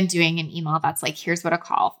maybe even doing an email that's like, here's what a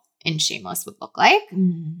call in Shameless would look like.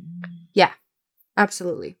 Yeah,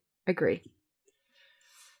 absolutely. Agree.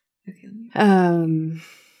 Okay.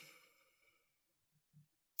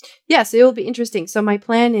 Yeah, so it will be interesting. So my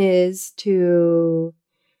plan is to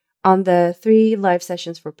on the 3 live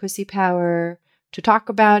sessions for Pussy Power to talk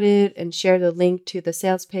about it and share the link to the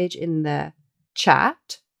sales page in the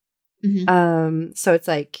chat. So it's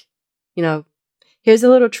like, you know, here's a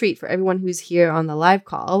little treat for everyone who's here on the live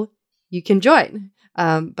call. You can join,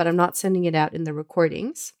 but I'm not sending it out in the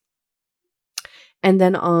recordings. And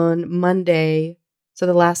then on Monday, so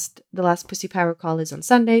the last Pussy Power call is on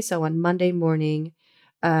Sunday. So on Monday morning,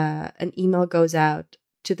 an email goes out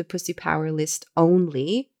to the Pussy Power list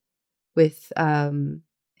only with,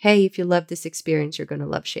 hey, if you love this experience, you're going to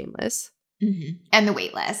love Shameless. And the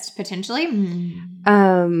wait list, potentially.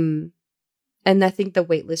 And I think the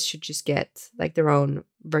wait list should just get like their own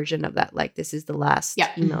version of that. Like this is the last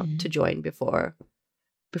email to join before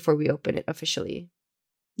we open it officially.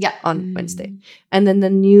 On Wednesday. And then the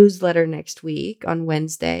newsletter next week on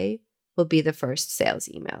Wednesday will be the first sales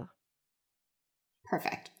email.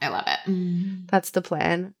 Perfect. I love it. That's the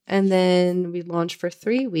plan. And then we launch for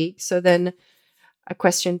 3 weeks. So then a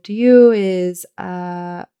question to you is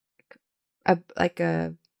I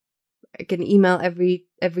can email every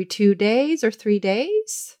 2 days or 3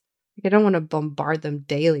 days. Like I don't want to bombard them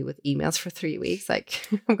daily with emails for 3 weeks. Like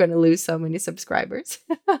I'm going to lose so many subscribers.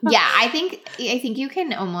 Yeah, I think you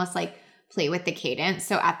can almost like play with the cadence.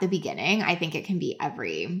 So at the beginning, I think it can be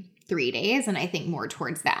every 3 days. And I think more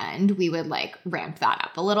towards the end, we would like ramp that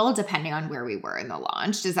up a little depending on where we were in the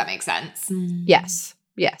launch. Does that make sense? Yes.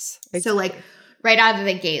 Exactly. So like right out of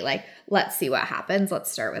the gate, like let's see what happens. Let's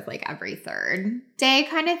start with like every 3rd day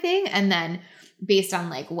kind of thing. And then based on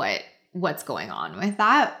like what's going on with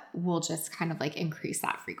that, we'll just kind of like increase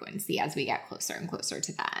that frequency as we get closer and closer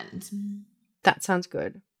to the end. That sounds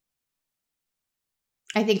good.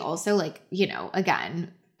 I think also like, you know,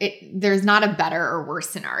 again, there's not a better or worse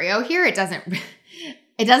scenario here. It doesn't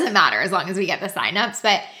matter as long as we get the signups,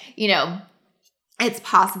 but you know, it's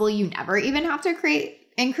possible you never even have to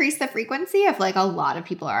increase the frequency if like a lot of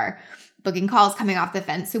people are booking calls coming off the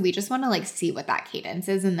fence. So we just want to like see what that cadence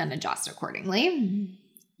is and then adjust accordingly.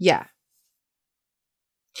 Yeah.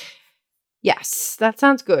 Yes, that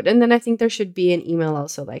sounds good. And then I think there should be an email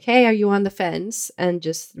also like, hey, are you on the fence? And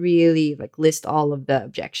just really like list all of the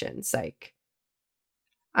objections. Like,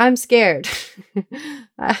 I'm scared.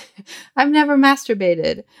 I've never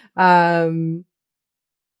masturbated. You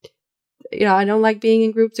know, I don't like being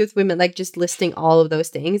in groups with women. Like just listing all of those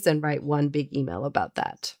things and write one big email about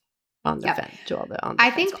that on the fence to all the I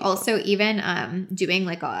think people. Also even doing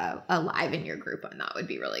like a live in your group on that would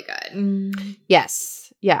be really good.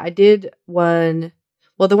 Yes. Yeah, I did one.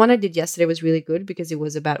 Well, the one I did yesterday was really good because it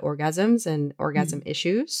was about orgasms and orgasm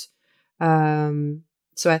issues. So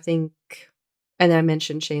I think, and I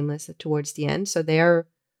mentioned Shameless towards the end. So they're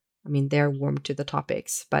warm to the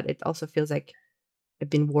topics, but it also feels like I've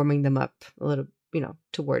been warming them up a little, you know,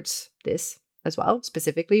 towards this as well,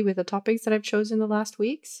 specifically with the topics that I've chosen the last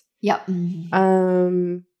weeks. Yep.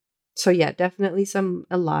 So yeah, definitely some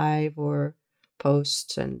live or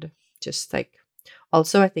posts and just like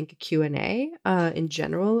also I think a Q&A in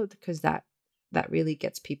general, because that really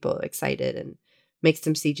gets people excited and makes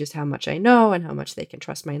them see just how much I know and how much they can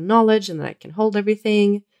trust my knowledge and that I can hold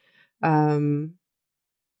everything. And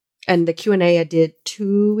the Q&A I did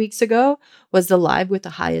 2 weeks ago was the live with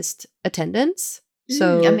the highest attendance.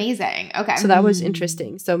 So amazing. Okay. So that was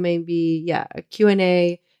interesting. So maybe, yeah, a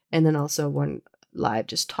Q&A and then also one live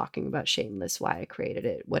just talking about Shameless, why I created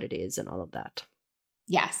it, what it is, and all of that.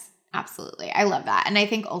 Yes, absolutely. I love that. And I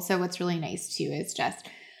think also what's really nice too is just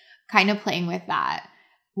kind of playing with that,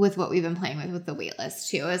 with what we've been playing with the waitlist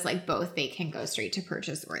too, is like both they can go straight to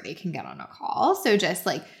purchase or they can get on a call. So just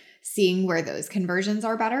like seeing where those conversions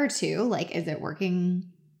are better too. Like, is it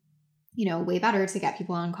working, you know, way better to get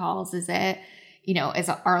people on calls? Is it, you know,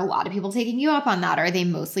 are a lot of people taking you up on that? Are they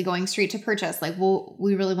mostly going straight to purchase? Like, well,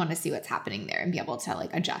 we really want to see what's happening there and be able to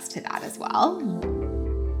like adjust to that as well.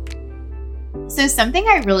 So something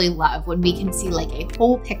I really love when we can see like a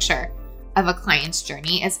whole picture of a client's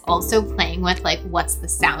journey is also playing with like, what's the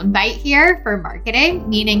sound bite here for marketing?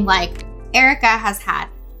 Meaning like Erica has had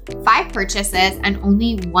 5 purchases and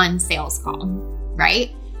only 1 sales call, right?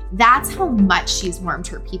 That's how much she's warmed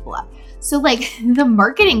her people up. So like the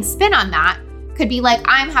marketing spin on that could be like,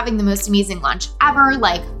 I'm having the most amazing launch ever.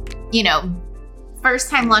 Like, you know, first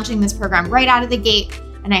time launching this program right out of the gate.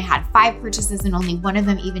 And I had 5 purchases and only 1 of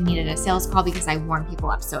them even needed a sales call because I warmed people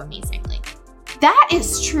up so amazingly. That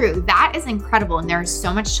is true. That is incredible. And there's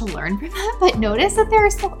so much to learn from that. But notice that there are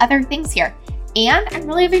still other things here. And I'm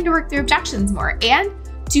really having to work through objections more. And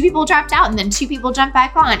 2 people dropped out and then 2 people jumped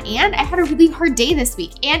back on. And I had a really hard day this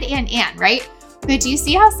week. And, right? But do you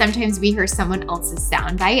see how sometimes we hear someone else's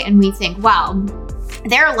soundbite and we think, well,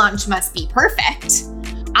 their launch must be perfect.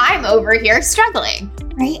 I'm over here struggling,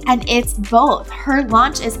 right? And it's both. Her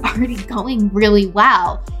launch is already going really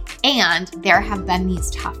well, and there have been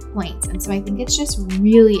these tough points. And so I think it's just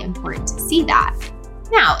really important to see that.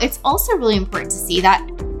 Now, it's also really important to see that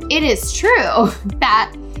it is true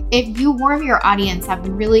that if you warm your audience up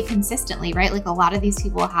really consistently, right? Like a lot of these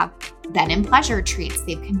people have been in pleasure treats.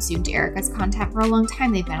 They've consumed Erica's content for a long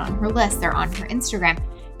time. They've been on her list. They're on her Instagram.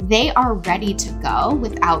 They are ready to go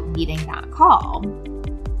without needing that call.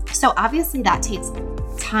 So obviously that takes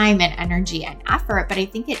time and energy and effort, but I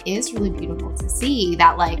think it is really beautiful to see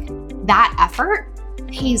that like that effort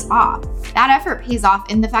pays off. That effort pays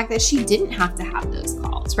off in the fact that she didn't have to have those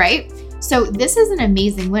calls, right? So this is an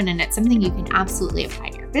amazing win, and it's something you can absolutely apply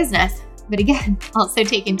to your business. But again, also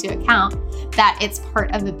take into account that it's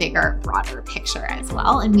part of a bigger, broader picture as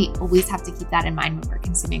well. And we always have to keep that in mind when we're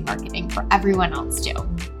consuming marketing for everyone else too.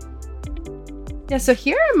 Yeah, so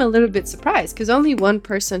here I'm a little bit surprised because only one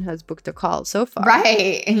person has booked a call so far.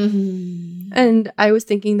 Right. And I was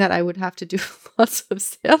thinking that I would have to do lots of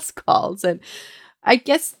sales calls. And I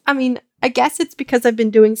guess it's because I've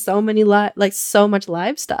been doing so much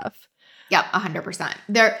live stuff. Yep, 100%.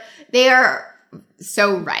 They are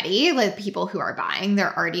so ready, like people who are buying, they've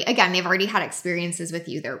already had experiences with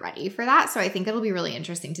you. They're ready for that. So I think it'll be really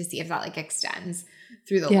interesting to see if that like extends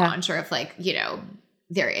through the launch, or if like,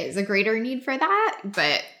 there is a greater need for that,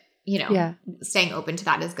 but staying open to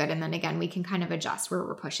that is good. And then again, we can kind of adjust where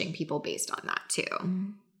we're pushing people based on that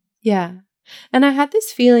too. Yeah. And I had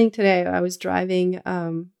this feeling today. I was driving,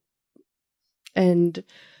 and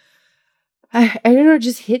I don't know, it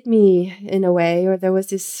just hit me in a way, or there was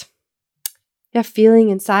this feeling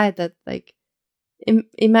inside that like,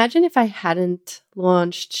 imagine if I hadn't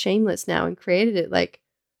launched Shameless now and created it, like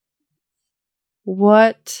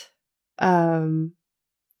what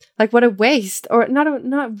a waste, or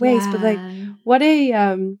not waste, but like what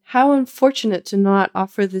a how unfortunate to not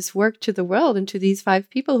offer this work to the world and to these 5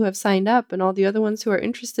 people who have signed up and all the other ones who are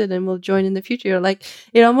interested and will join in the future. Like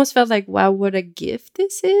it almost felt like, wow, what a gift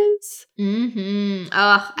this is. Mm-hmm.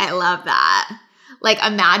 Oh, I love that. Like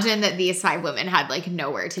imagine that these 5 women had like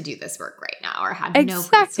nowhere to do this work right now, or had no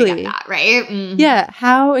place to get that, right? Mm-hmm. Yeah,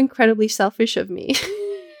 how incredibly selfish of me.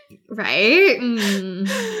 Right?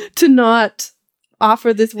 Mm. To not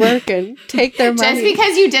offer this work and take their money. Just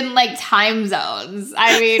because you didn't like time zones.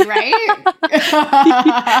 I mean, right?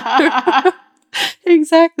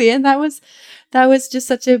 Exactly. And that was just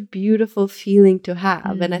such a beautiful feeling to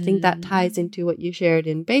have. And I think that ties into what you shared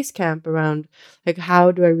in Basecamp around like,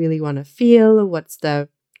 how do I really want to feel? What's the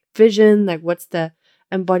vision? Like, what's the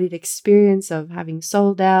embodied experience of having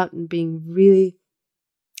sold out and being really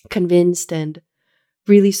convinced and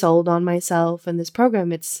really sold on myself and this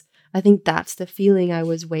program? I think that's the feeling I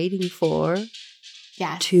was waiting for.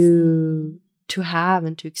 Yes. To have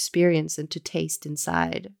and to experience and to taste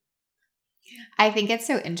inside. I think it's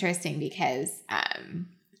so interesting because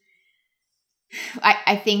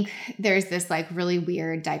I think there's this like really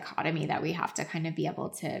weird dichotomy that we have to kind of be able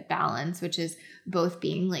to balance, which is both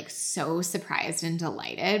being like so surprised and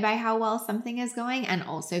delighted by how well something is going, and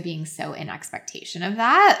also being so in expectation of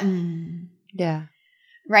that. Yeah.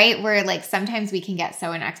 Right? Where like sometimes we can get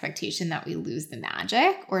so in expectation that we lose the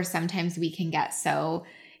magic, or sometimes we can get so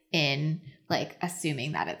in like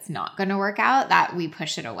assuming that it's not going to work out that we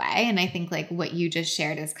push it away. And I think like what you just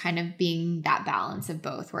shared is kind of being that balance of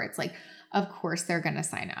both, where it's like, of course they're going to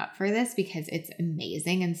sign up for this because it's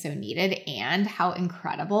amazing and so needed, and how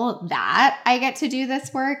incredible that I get to do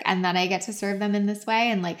this work and that I get to serve them in this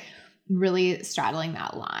way. And like really straddling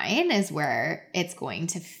that line is where it's going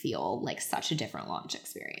to feel like such a different launch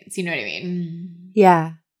experience. You know what I mean?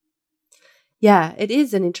 Yeah. Yeah, it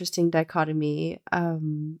is an interesting dichotomy.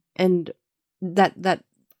 And that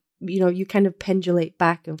you kind of pendulate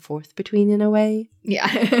back and forth between in a way. Yeah,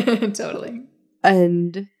 totally.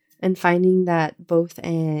 And finding that both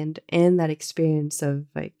and that experience of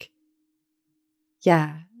like,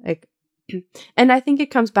 yeah, like, and I think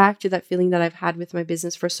it comes back to that feeling that I've had with my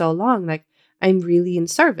business for so long. Like I'm really in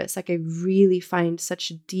service. Like I really find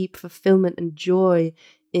such deep fulfillment and joy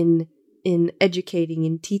in educating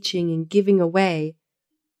and teaching and giving away.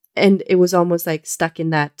 And it was almost like stuck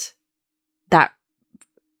in that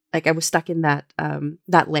like I was stuck in that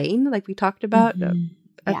lane, like we talked about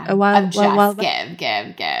a while back.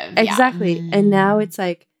 Give. Exactly. Yeah. And now it's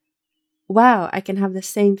like, wow, I can have the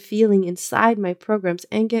same feeling inside my programs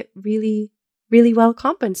and get really, really well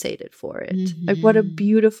compensated for it. Mm-hmm. Like what a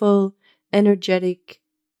beautiful, energetic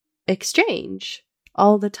exchange.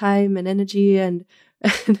 All the time and energy and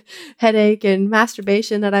headache and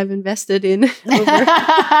masturbation that I've invested in over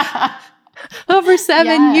over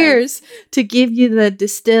 7 years to give you the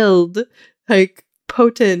distilled, like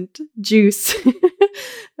potent juice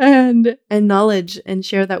and knowledge and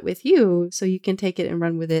share that with you so you can take it and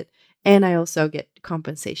run with it. And I also get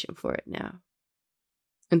compensation for it now.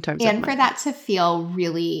 In terms and of for that to feel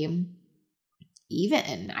really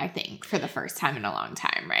even, I think, for the first time in a long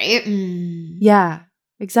time, right? Yeah,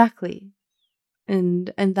 exactly.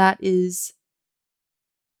 And that is,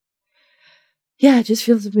 yeah, it just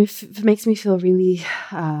makes me feel really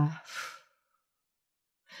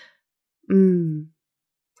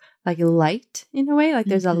like light in a way. Like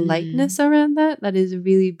there's a lightness around that is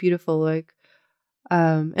really beautiful. Like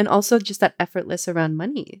and also just that effortless around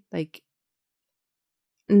money. Like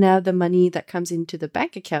now the money that comes into the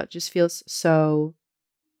bank account just feels so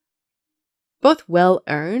both well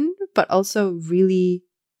earned, but also really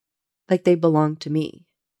like they belong to me.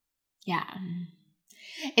 Yeah.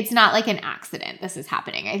 It's not like an accident this is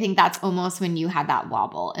happening. I think that's almost when you had that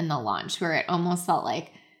wobble in the launch where it almost felt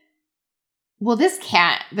like, well, this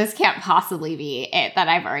can't possibly be it, that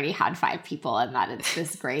I've already had 5 people and that it's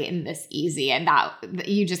this great and this easy, and that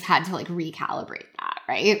you just had to like recalibrate that,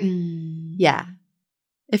 right? Yeah.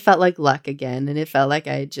 It felt like luck again, and it felt like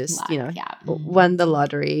I just, won the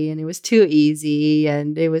lottery, and it was too easy,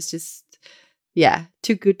 and it was just,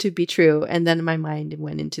 too good to be true. And then my mind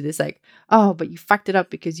went into this like, oh, but you fucked it up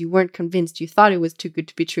because you weren't convinced. You thought it was too good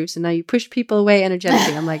to be true, so now you push people away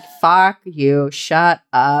energetically. I'm like, fuck you, shut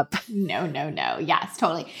up. No. Yes,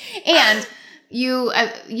 totally. And you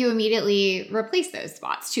immediately replace those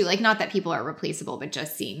spots too. Like, not that people are replaceable, but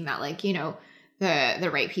just seeing that, like, the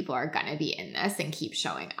right people are going to be in this and keep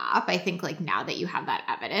showing up. I think like now that you have that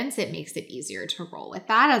evidence, it makes it easier to roll with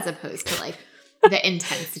that as opposed to like the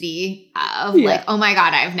intensity of like, oh my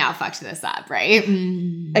God, I've now fucked this up, right?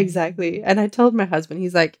 Exactly. And I told my husband,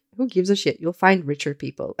 he's like, who gives a shit? You'll find richer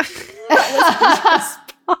people.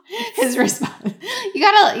 His response. You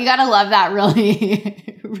gotta love that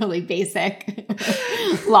really, really basic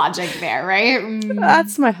logic there, right?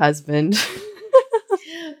 That's my husband.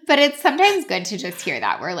 But it's sometimes good to just hear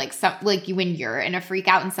that where like when you're in a freak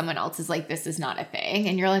out and someone else is like, this is not a thing.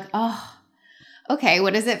 And you're like, oh, okay,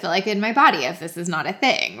 what does it feel like in my body if this is not a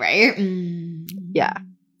thing, right? Yeah.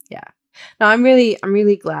 No, I'm really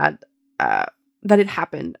glad that it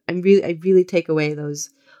happened. I really take away those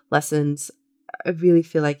lessons. I really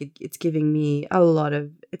feel like it's giving me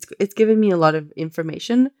it's given me a lot of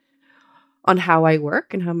information on how I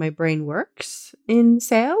work and how my brain works in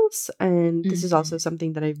sales. And this is also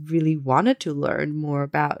something that I really wanted to learn more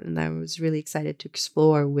about. And I was really excited to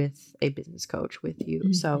explore with a business coach with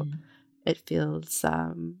you. So it feels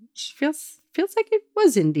like it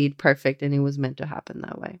was indeed perfect and it was meant to happen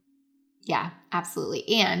that way. Yeah, absolutely.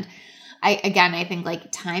 And I think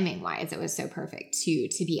like timing wise, it was so perfect too,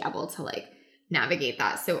 to be able to like navigate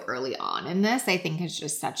that so early on in this. I think is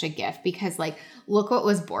just such a gift because like, look what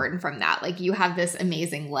was born from that. Like you have this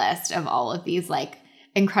amazing list of all of these like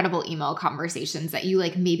incredible email conversations that you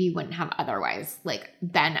like maybe wouldn't have otherwise like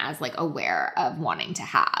been as like aware of wanting to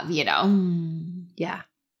have,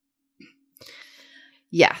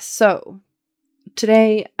 Yeah. So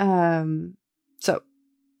today, no,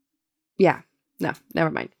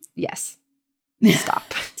 never mind. Yes.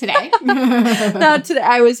 Stop. Today? No, today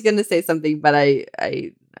I was going to say something, but I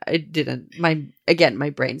didn't. My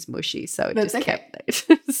brain's mushy, so it just kept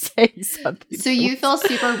saying something. So you feel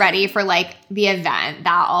super ready for like the event.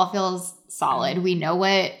 That all feels solid. We know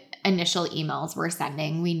what initial emails we're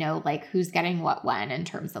sending. We know like who's getting what when in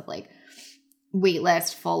terms of like wait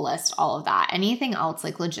list, full list, all of that. Anything else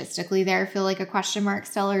like logistically there feel like a question mark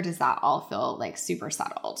still, or does that all feel like super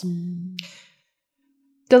settled?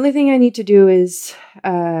 The only thing I need to do is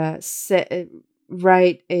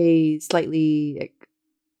write a slightly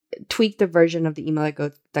tweak the version of the email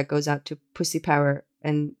that goes out to Pussy Power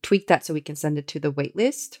and tweak that so we can send it to the wait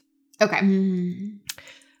list. Okay.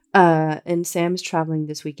 And Sam's traveling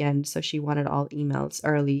this weekend, so she wanted all emails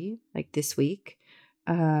early, like this week.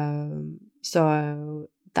 So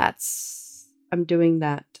I'm doing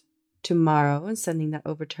that tomorrow and sending that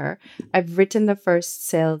over to her. I've written the first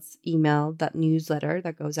sales email, that newsletter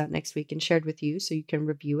that goes out next week, and shared with you so you can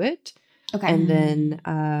review it. Okay. And then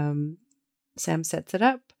Sam sets it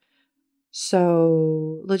up.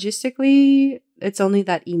 So logistically, it's only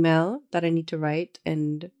that email that I need to write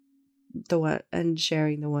and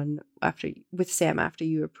sharing the one with Sam after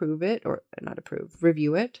you approve it, or not approve,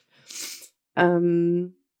 review it.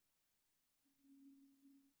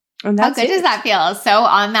 And how good does that feel? So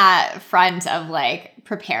on that front of like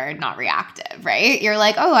prepared, not reactive, right? You're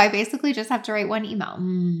like, oh, I basically just have to write one email.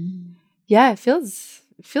 Yeah, it feels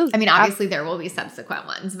feels. I mean, obviously there will be subsequent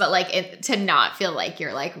ones, but like to not feel like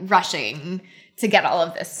you're like rushing to get all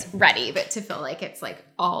of this ready, but to feel like it's like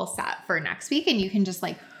all set for next week and you can just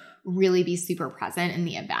like really be super present in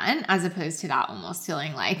the event, as opposed to that almost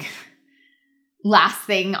feeling like last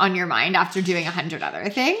thing on your mind after doing 100 other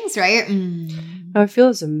things, right? Oh, it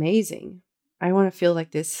feels amazing. I want to feel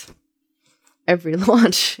like this every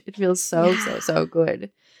launch. It feels so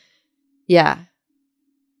good. Yeah.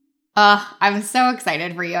 I'm so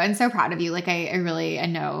excited for you and so proud of you. Like I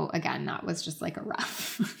know, again, that was just like a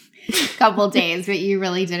rough couple days, but you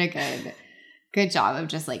really did a good job of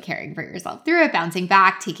just like caring for yourself through it, bouncing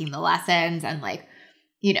back, taking the lessons, and like,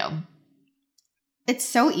 you know, it's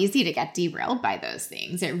so easy to get derailed by those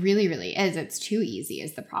things. It really, really is. It's too easy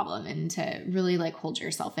is the problem. And to really like hold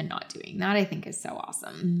yourself in not doing that, I think is so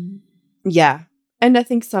awesome. Yeah. And I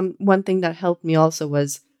think one thing that helped me also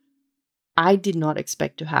was I did not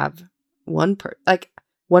expect to have one person. I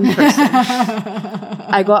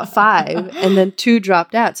got 5 and then 2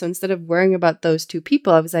 dropped out. So instead of worrying about those 2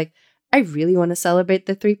 people, I was like, I really want to celebrate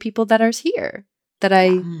the 3 people that are here that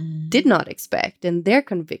I did not expect, and their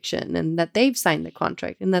conviction, and that they've signed the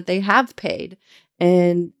contract and that they have paid.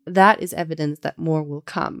 And that is evidence that more will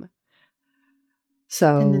come.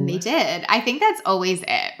 So, and then they did. I think that's always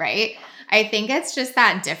it, right? I think it's just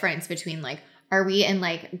that difference between like, are we in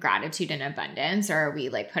like gratitude and abundance, or are we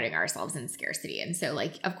like putting ourselves in scarcity? And so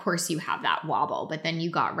like, of course you have that wobble, but then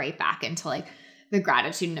you got right back into like the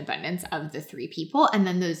gratitude and abundance of the 3 people. And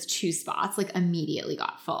then those 2 spots like immediately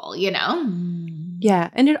got full, you know? Yeah.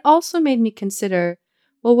 And it also made me consider,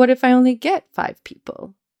 well, what if I only get 5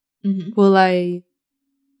 people? Mm-hmm.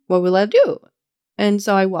 What will I do? And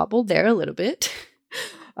so I wobbled there a little bit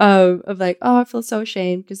of like, oh, I feel so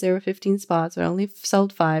ashamed because there were 15 spots. I only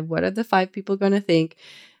sold 5. What are the 5 people going to think?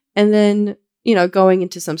 And then, you know, going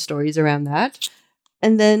into some stories around that.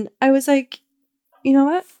 And then I was like, you know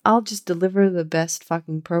what? I'll just deliver the best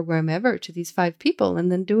fucking program ever to these 5 people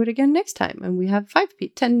and then do it again next time. And we have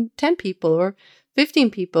 10 people or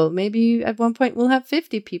 15 people. Maybe at one point we'll have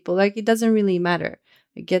 50 people. Like, it doesn't really matter.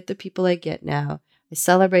 I get the people I get now. I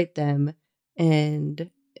celebrate them,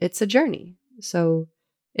 and it's a journey. So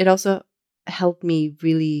it also helped me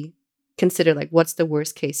really consider, like, what's the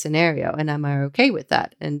worst case scenario? And am I okay with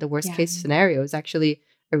that? And the worst case scenario is actually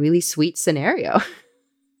a really sweet scenario.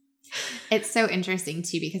 It's so interesting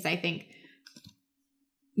too, because I think,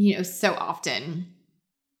 you know, so often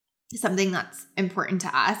something that's important to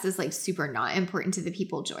us is like super not important to the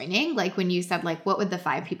people joining. Like when you said like, what would the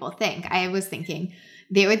 5 people think? I was thinking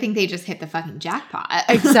they would think they just hit the fucking jackpot.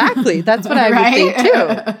 Exactly. That's what I would think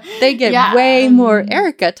too. They get way more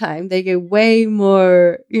Erica time. They get way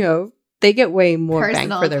more, you know, they get way more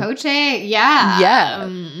personal bang for their coaching. Yeah. Yeah.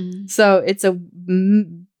 So it's a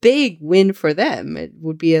big win for them. It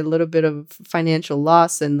would be a little bit of financial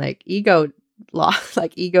loss and like ego loss,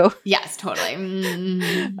 like ego. Yes, totally.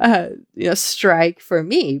 You know, strike for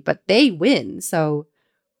me, but they win. So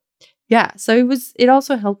yeah. So it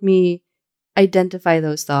also helped me identify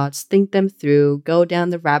those thoughts, think them through, go down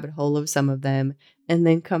the rabbit hole of some of them, and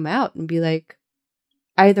then come out and be like,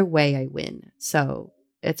 either way I win. So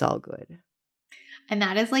it's all good. And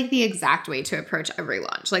that is like the exact way to approach every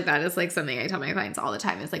launch. Like that is like something I tell my clients all the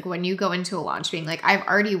time. Is like when you go into a launch being like, I've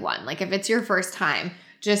already won. Like if it's your first time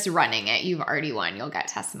just running it, you've already won. You'll get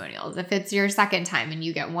testimonials. If it's your second time and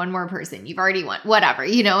you get one more person, you've already won. Whatever,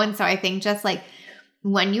 you know? And so I think just like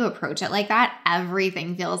when you approach it like that,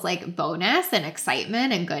 everything feels like bonus and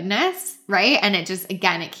excitement and goodness, right? And it just,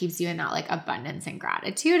 again, it keeps you in that like abundance and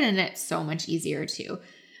gratitude. And it's so much easier to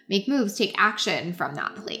make moves, take action from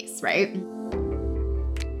that place, right?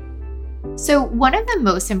 So one of the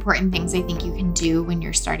most important things I think you can do when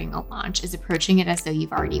you're starting a launch is approaching it as though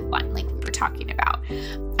you've already won, like we were talking about.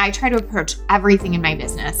 I try to approach everything in my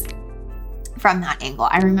business from that angle.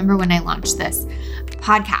 I remember when I launched this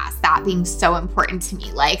podcast, that being so important to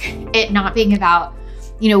me, like it not being about,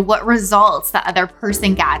 you know, what results the other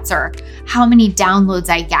person gets or how many downloads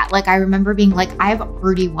I get. Like I remember being like, I've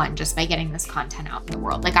already won just by getting this content out in the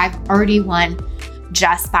world. Like I've already won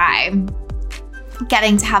just by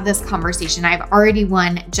getting to have this conversation. I've already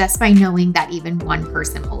won just by knowing that even one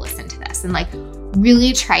person will listen to this, and like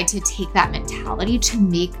really try to take that mentality to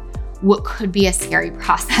make what could be a scary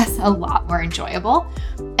process a lot more enjoyable.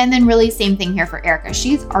 And then really same thing here for Erica.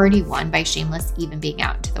 She's already won by Shameless even being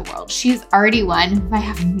out into the world. She's already won by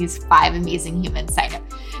having these 5 amazing humans sign up.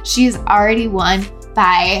 She's already won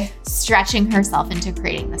by stretching herself into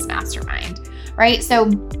creating this mastermind, right? So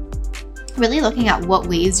really looking at what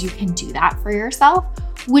ways you can do that for yourself,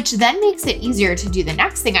 which then makes it easier to do the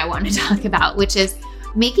next thing I want to talk about, which is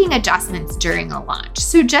making adjustments during a launch.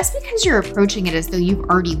 So just because you're approaching it as though you've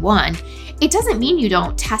already won, it doesn't mean you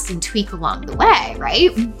don't test and tweak along the way,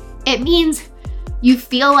 right? It means you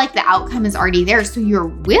feel like the outcome is already there, so you're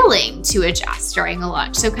willing to adjust during a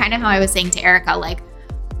launch. So kind of how I was saying to Erica, like,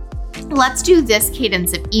 let's do this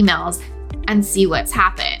cadence of emails and see what's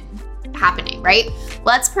happening, right?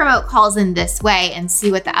 Let's promote calls in this way and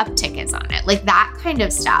see what the uptick is on it. Like that kind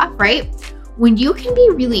of stuff, right? When you can be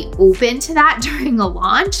really open to that during a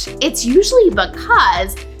launch, it's usually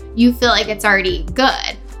because you feel like it's already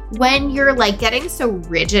good. When you're like getting so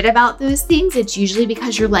rigid about those things, it's usually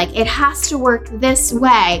because you're like, it has to work this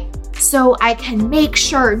way so I can make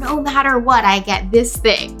sure no matter what I get this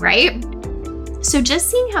thing, right? So just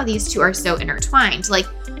seeing how these two are so intertwined, like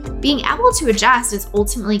being able to adjust is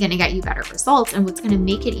ultimately going to get you better results. And what's going to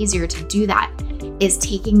make it easier to do that is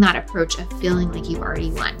taking that approach of feeling like you've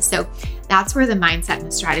already won. So that's where the mindset and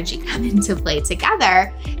the strategy come into play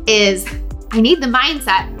together is I need the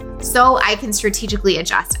mindset so I can strategically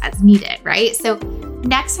adjust as needed, right? So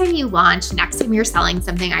next time you launch, next time you're selling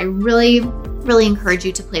something, I really encourage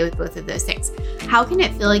you to play with both of those things. How can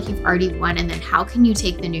it feel like you've already won? And then how can you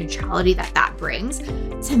take the neutrality that brings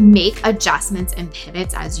to make adjustments and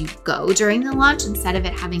pivots as you go during the launch instead of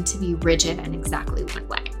it having to be rigid and exactly one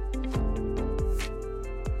way?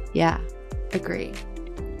 Yeah, agree.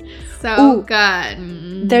 So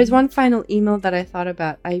good. There's one final email that I thought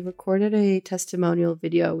about. I recorded a testimonial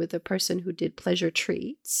video with a person who did pleasure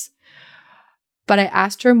treats, but I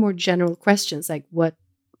asked her more general questions like what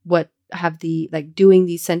have the like doing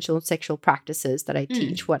these sensual and sexual practices that I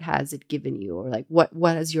teach, what has it given you? Or like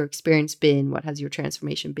what has your experience been? What has your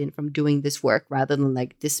transformation been from doing this work rather than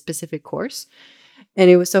like this specific course? And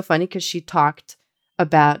it was so funny because she talked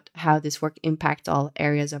about how this work impacts all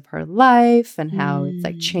areas of her life and how it's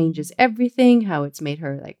like changes everything, how it's made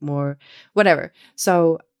her like more whatever.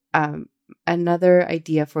 So another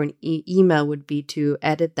idea for an email would be to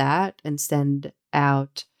edit that and send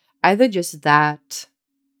out either just that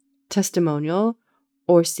testimonial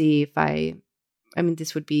or see if I mean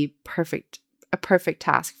this would be a perfect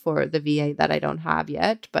task for the VA that I don't have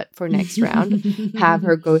yet, but for next round, have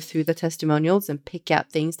her go through the testimonials and pick out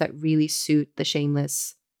things that really suit the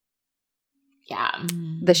shameless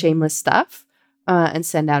stuff and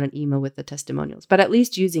send out an email with the testimonials. But at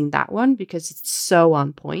least using that one because it's so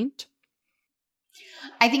on point.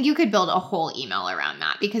 I think you could build a whole email around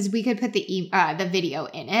that because we could put the video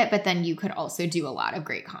in it, but then you could also do a lot of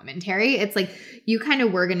great commentary. It's like you kind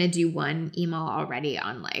of were going to do one email already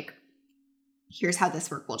on like, here's how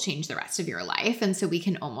this work will change the rest of your life. And so we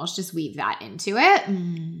can almost just weave that into it.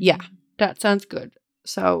 Yeah, that sounds good.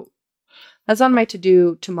 So that's on my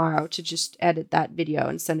to-do tomorrow to just edit that video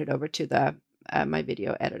and send it over to the my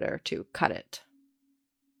video editor to cut it.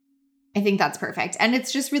 I think that's perfect. And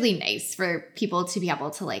it's just really nice for people to be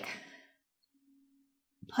able to like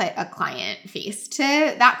put a client face to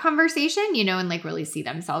that conversation, you know, and like really see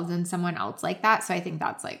themselves in someone else like that. So I think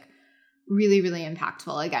that's like really, really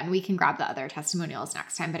impactful. Again, we can grab the other testimonials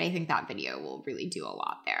next time, but I think that video will really do a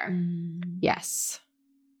lot there. Yes.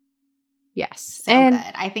 So and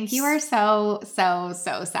good. I think you are so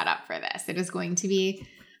set up for this. It is going to be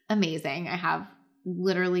amazing. I have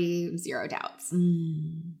literally zero doubts.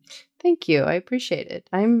 Thank you. I appreciate it.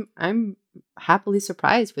 I'm happily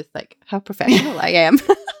surprised with like how professional I am.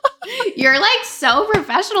 You're like so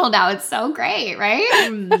professional now. It's so great, right?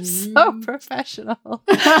 I'm so professional.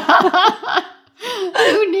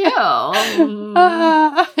 Who knew?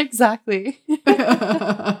 Exactly. So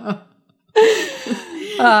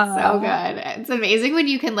good. It's amazing when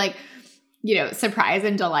you can like, you know, surprise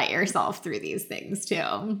and delight yourself through these things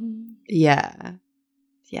too. Yeah.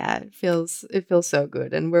 It feels so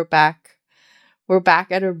good. And we're back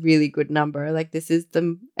at a really good number. Like this is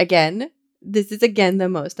again the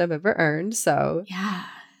most I've ever earned. So yeah,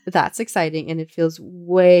 that's exciting. And it feels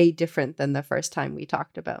way different than the first time we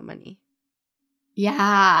talked about money.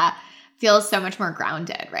 Yeah. Feels so much more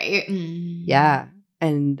grounded, right? Yeah.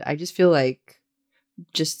 And I just feel like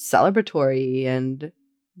just celebratory and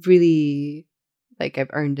really like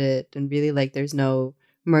I've earned it and really like there's no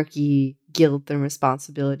murky guilt and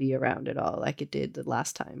responsibility around it all like it did the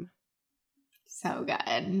last time. So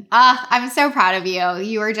good. I'm so proud of you.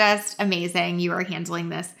 You are just amazing. You are handling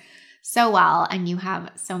this so well and you have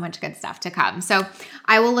so much good stuff to come. So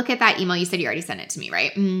I will look at that email. You said you already sent it to me,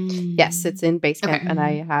 right? Yes, it's in Basecamp and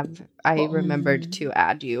I remembered to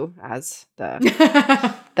add you as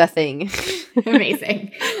the thing.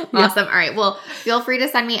 Amazing. Awesome. All right. Well, feel free to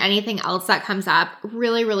send me anything else that comes up.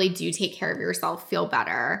 Really, really do take care of yourself. Feel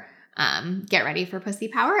better. Get ready for Pussy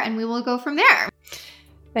Power and we will go from there.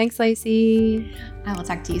 Thanks, Lacey. I will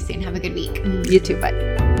talk to you soon. Have a good week. You too. Bye.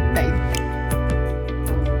 Bye.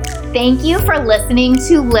 Thank you for listening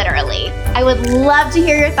to Literally. I would love to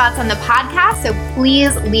hear your thoughts on the podcast, so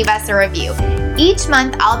please leave us a review. Each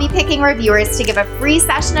month, I'll be picking reviewers to give a free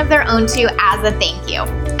session of their own to as a thank you.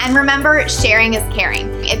 And remember, sharing is caring.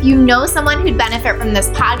 If you know someone who'd benefit from this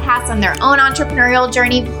podcast on their own entrepreneurial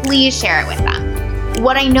journey, please share it with them.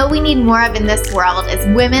 What I know we need more of in this world is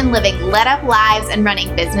women living lit up lives and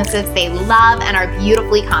running businesses they love and are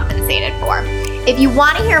beautifully compensated for. If you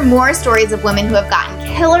want to hear more stories of women who have gotten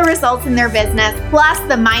killer results in their business, plus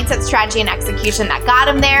the mindset, strategy, and execution that got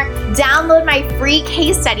them there, download my free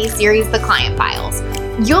case study series, The Client Files.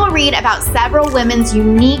 You'll read about several women's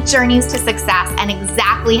unique journeys to success and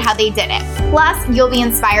exactly how they did it. Plus, you'll be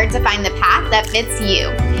inspired to find the path that fits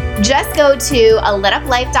you. Just go to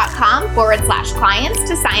alituplife.com/clients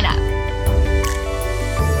to sign up.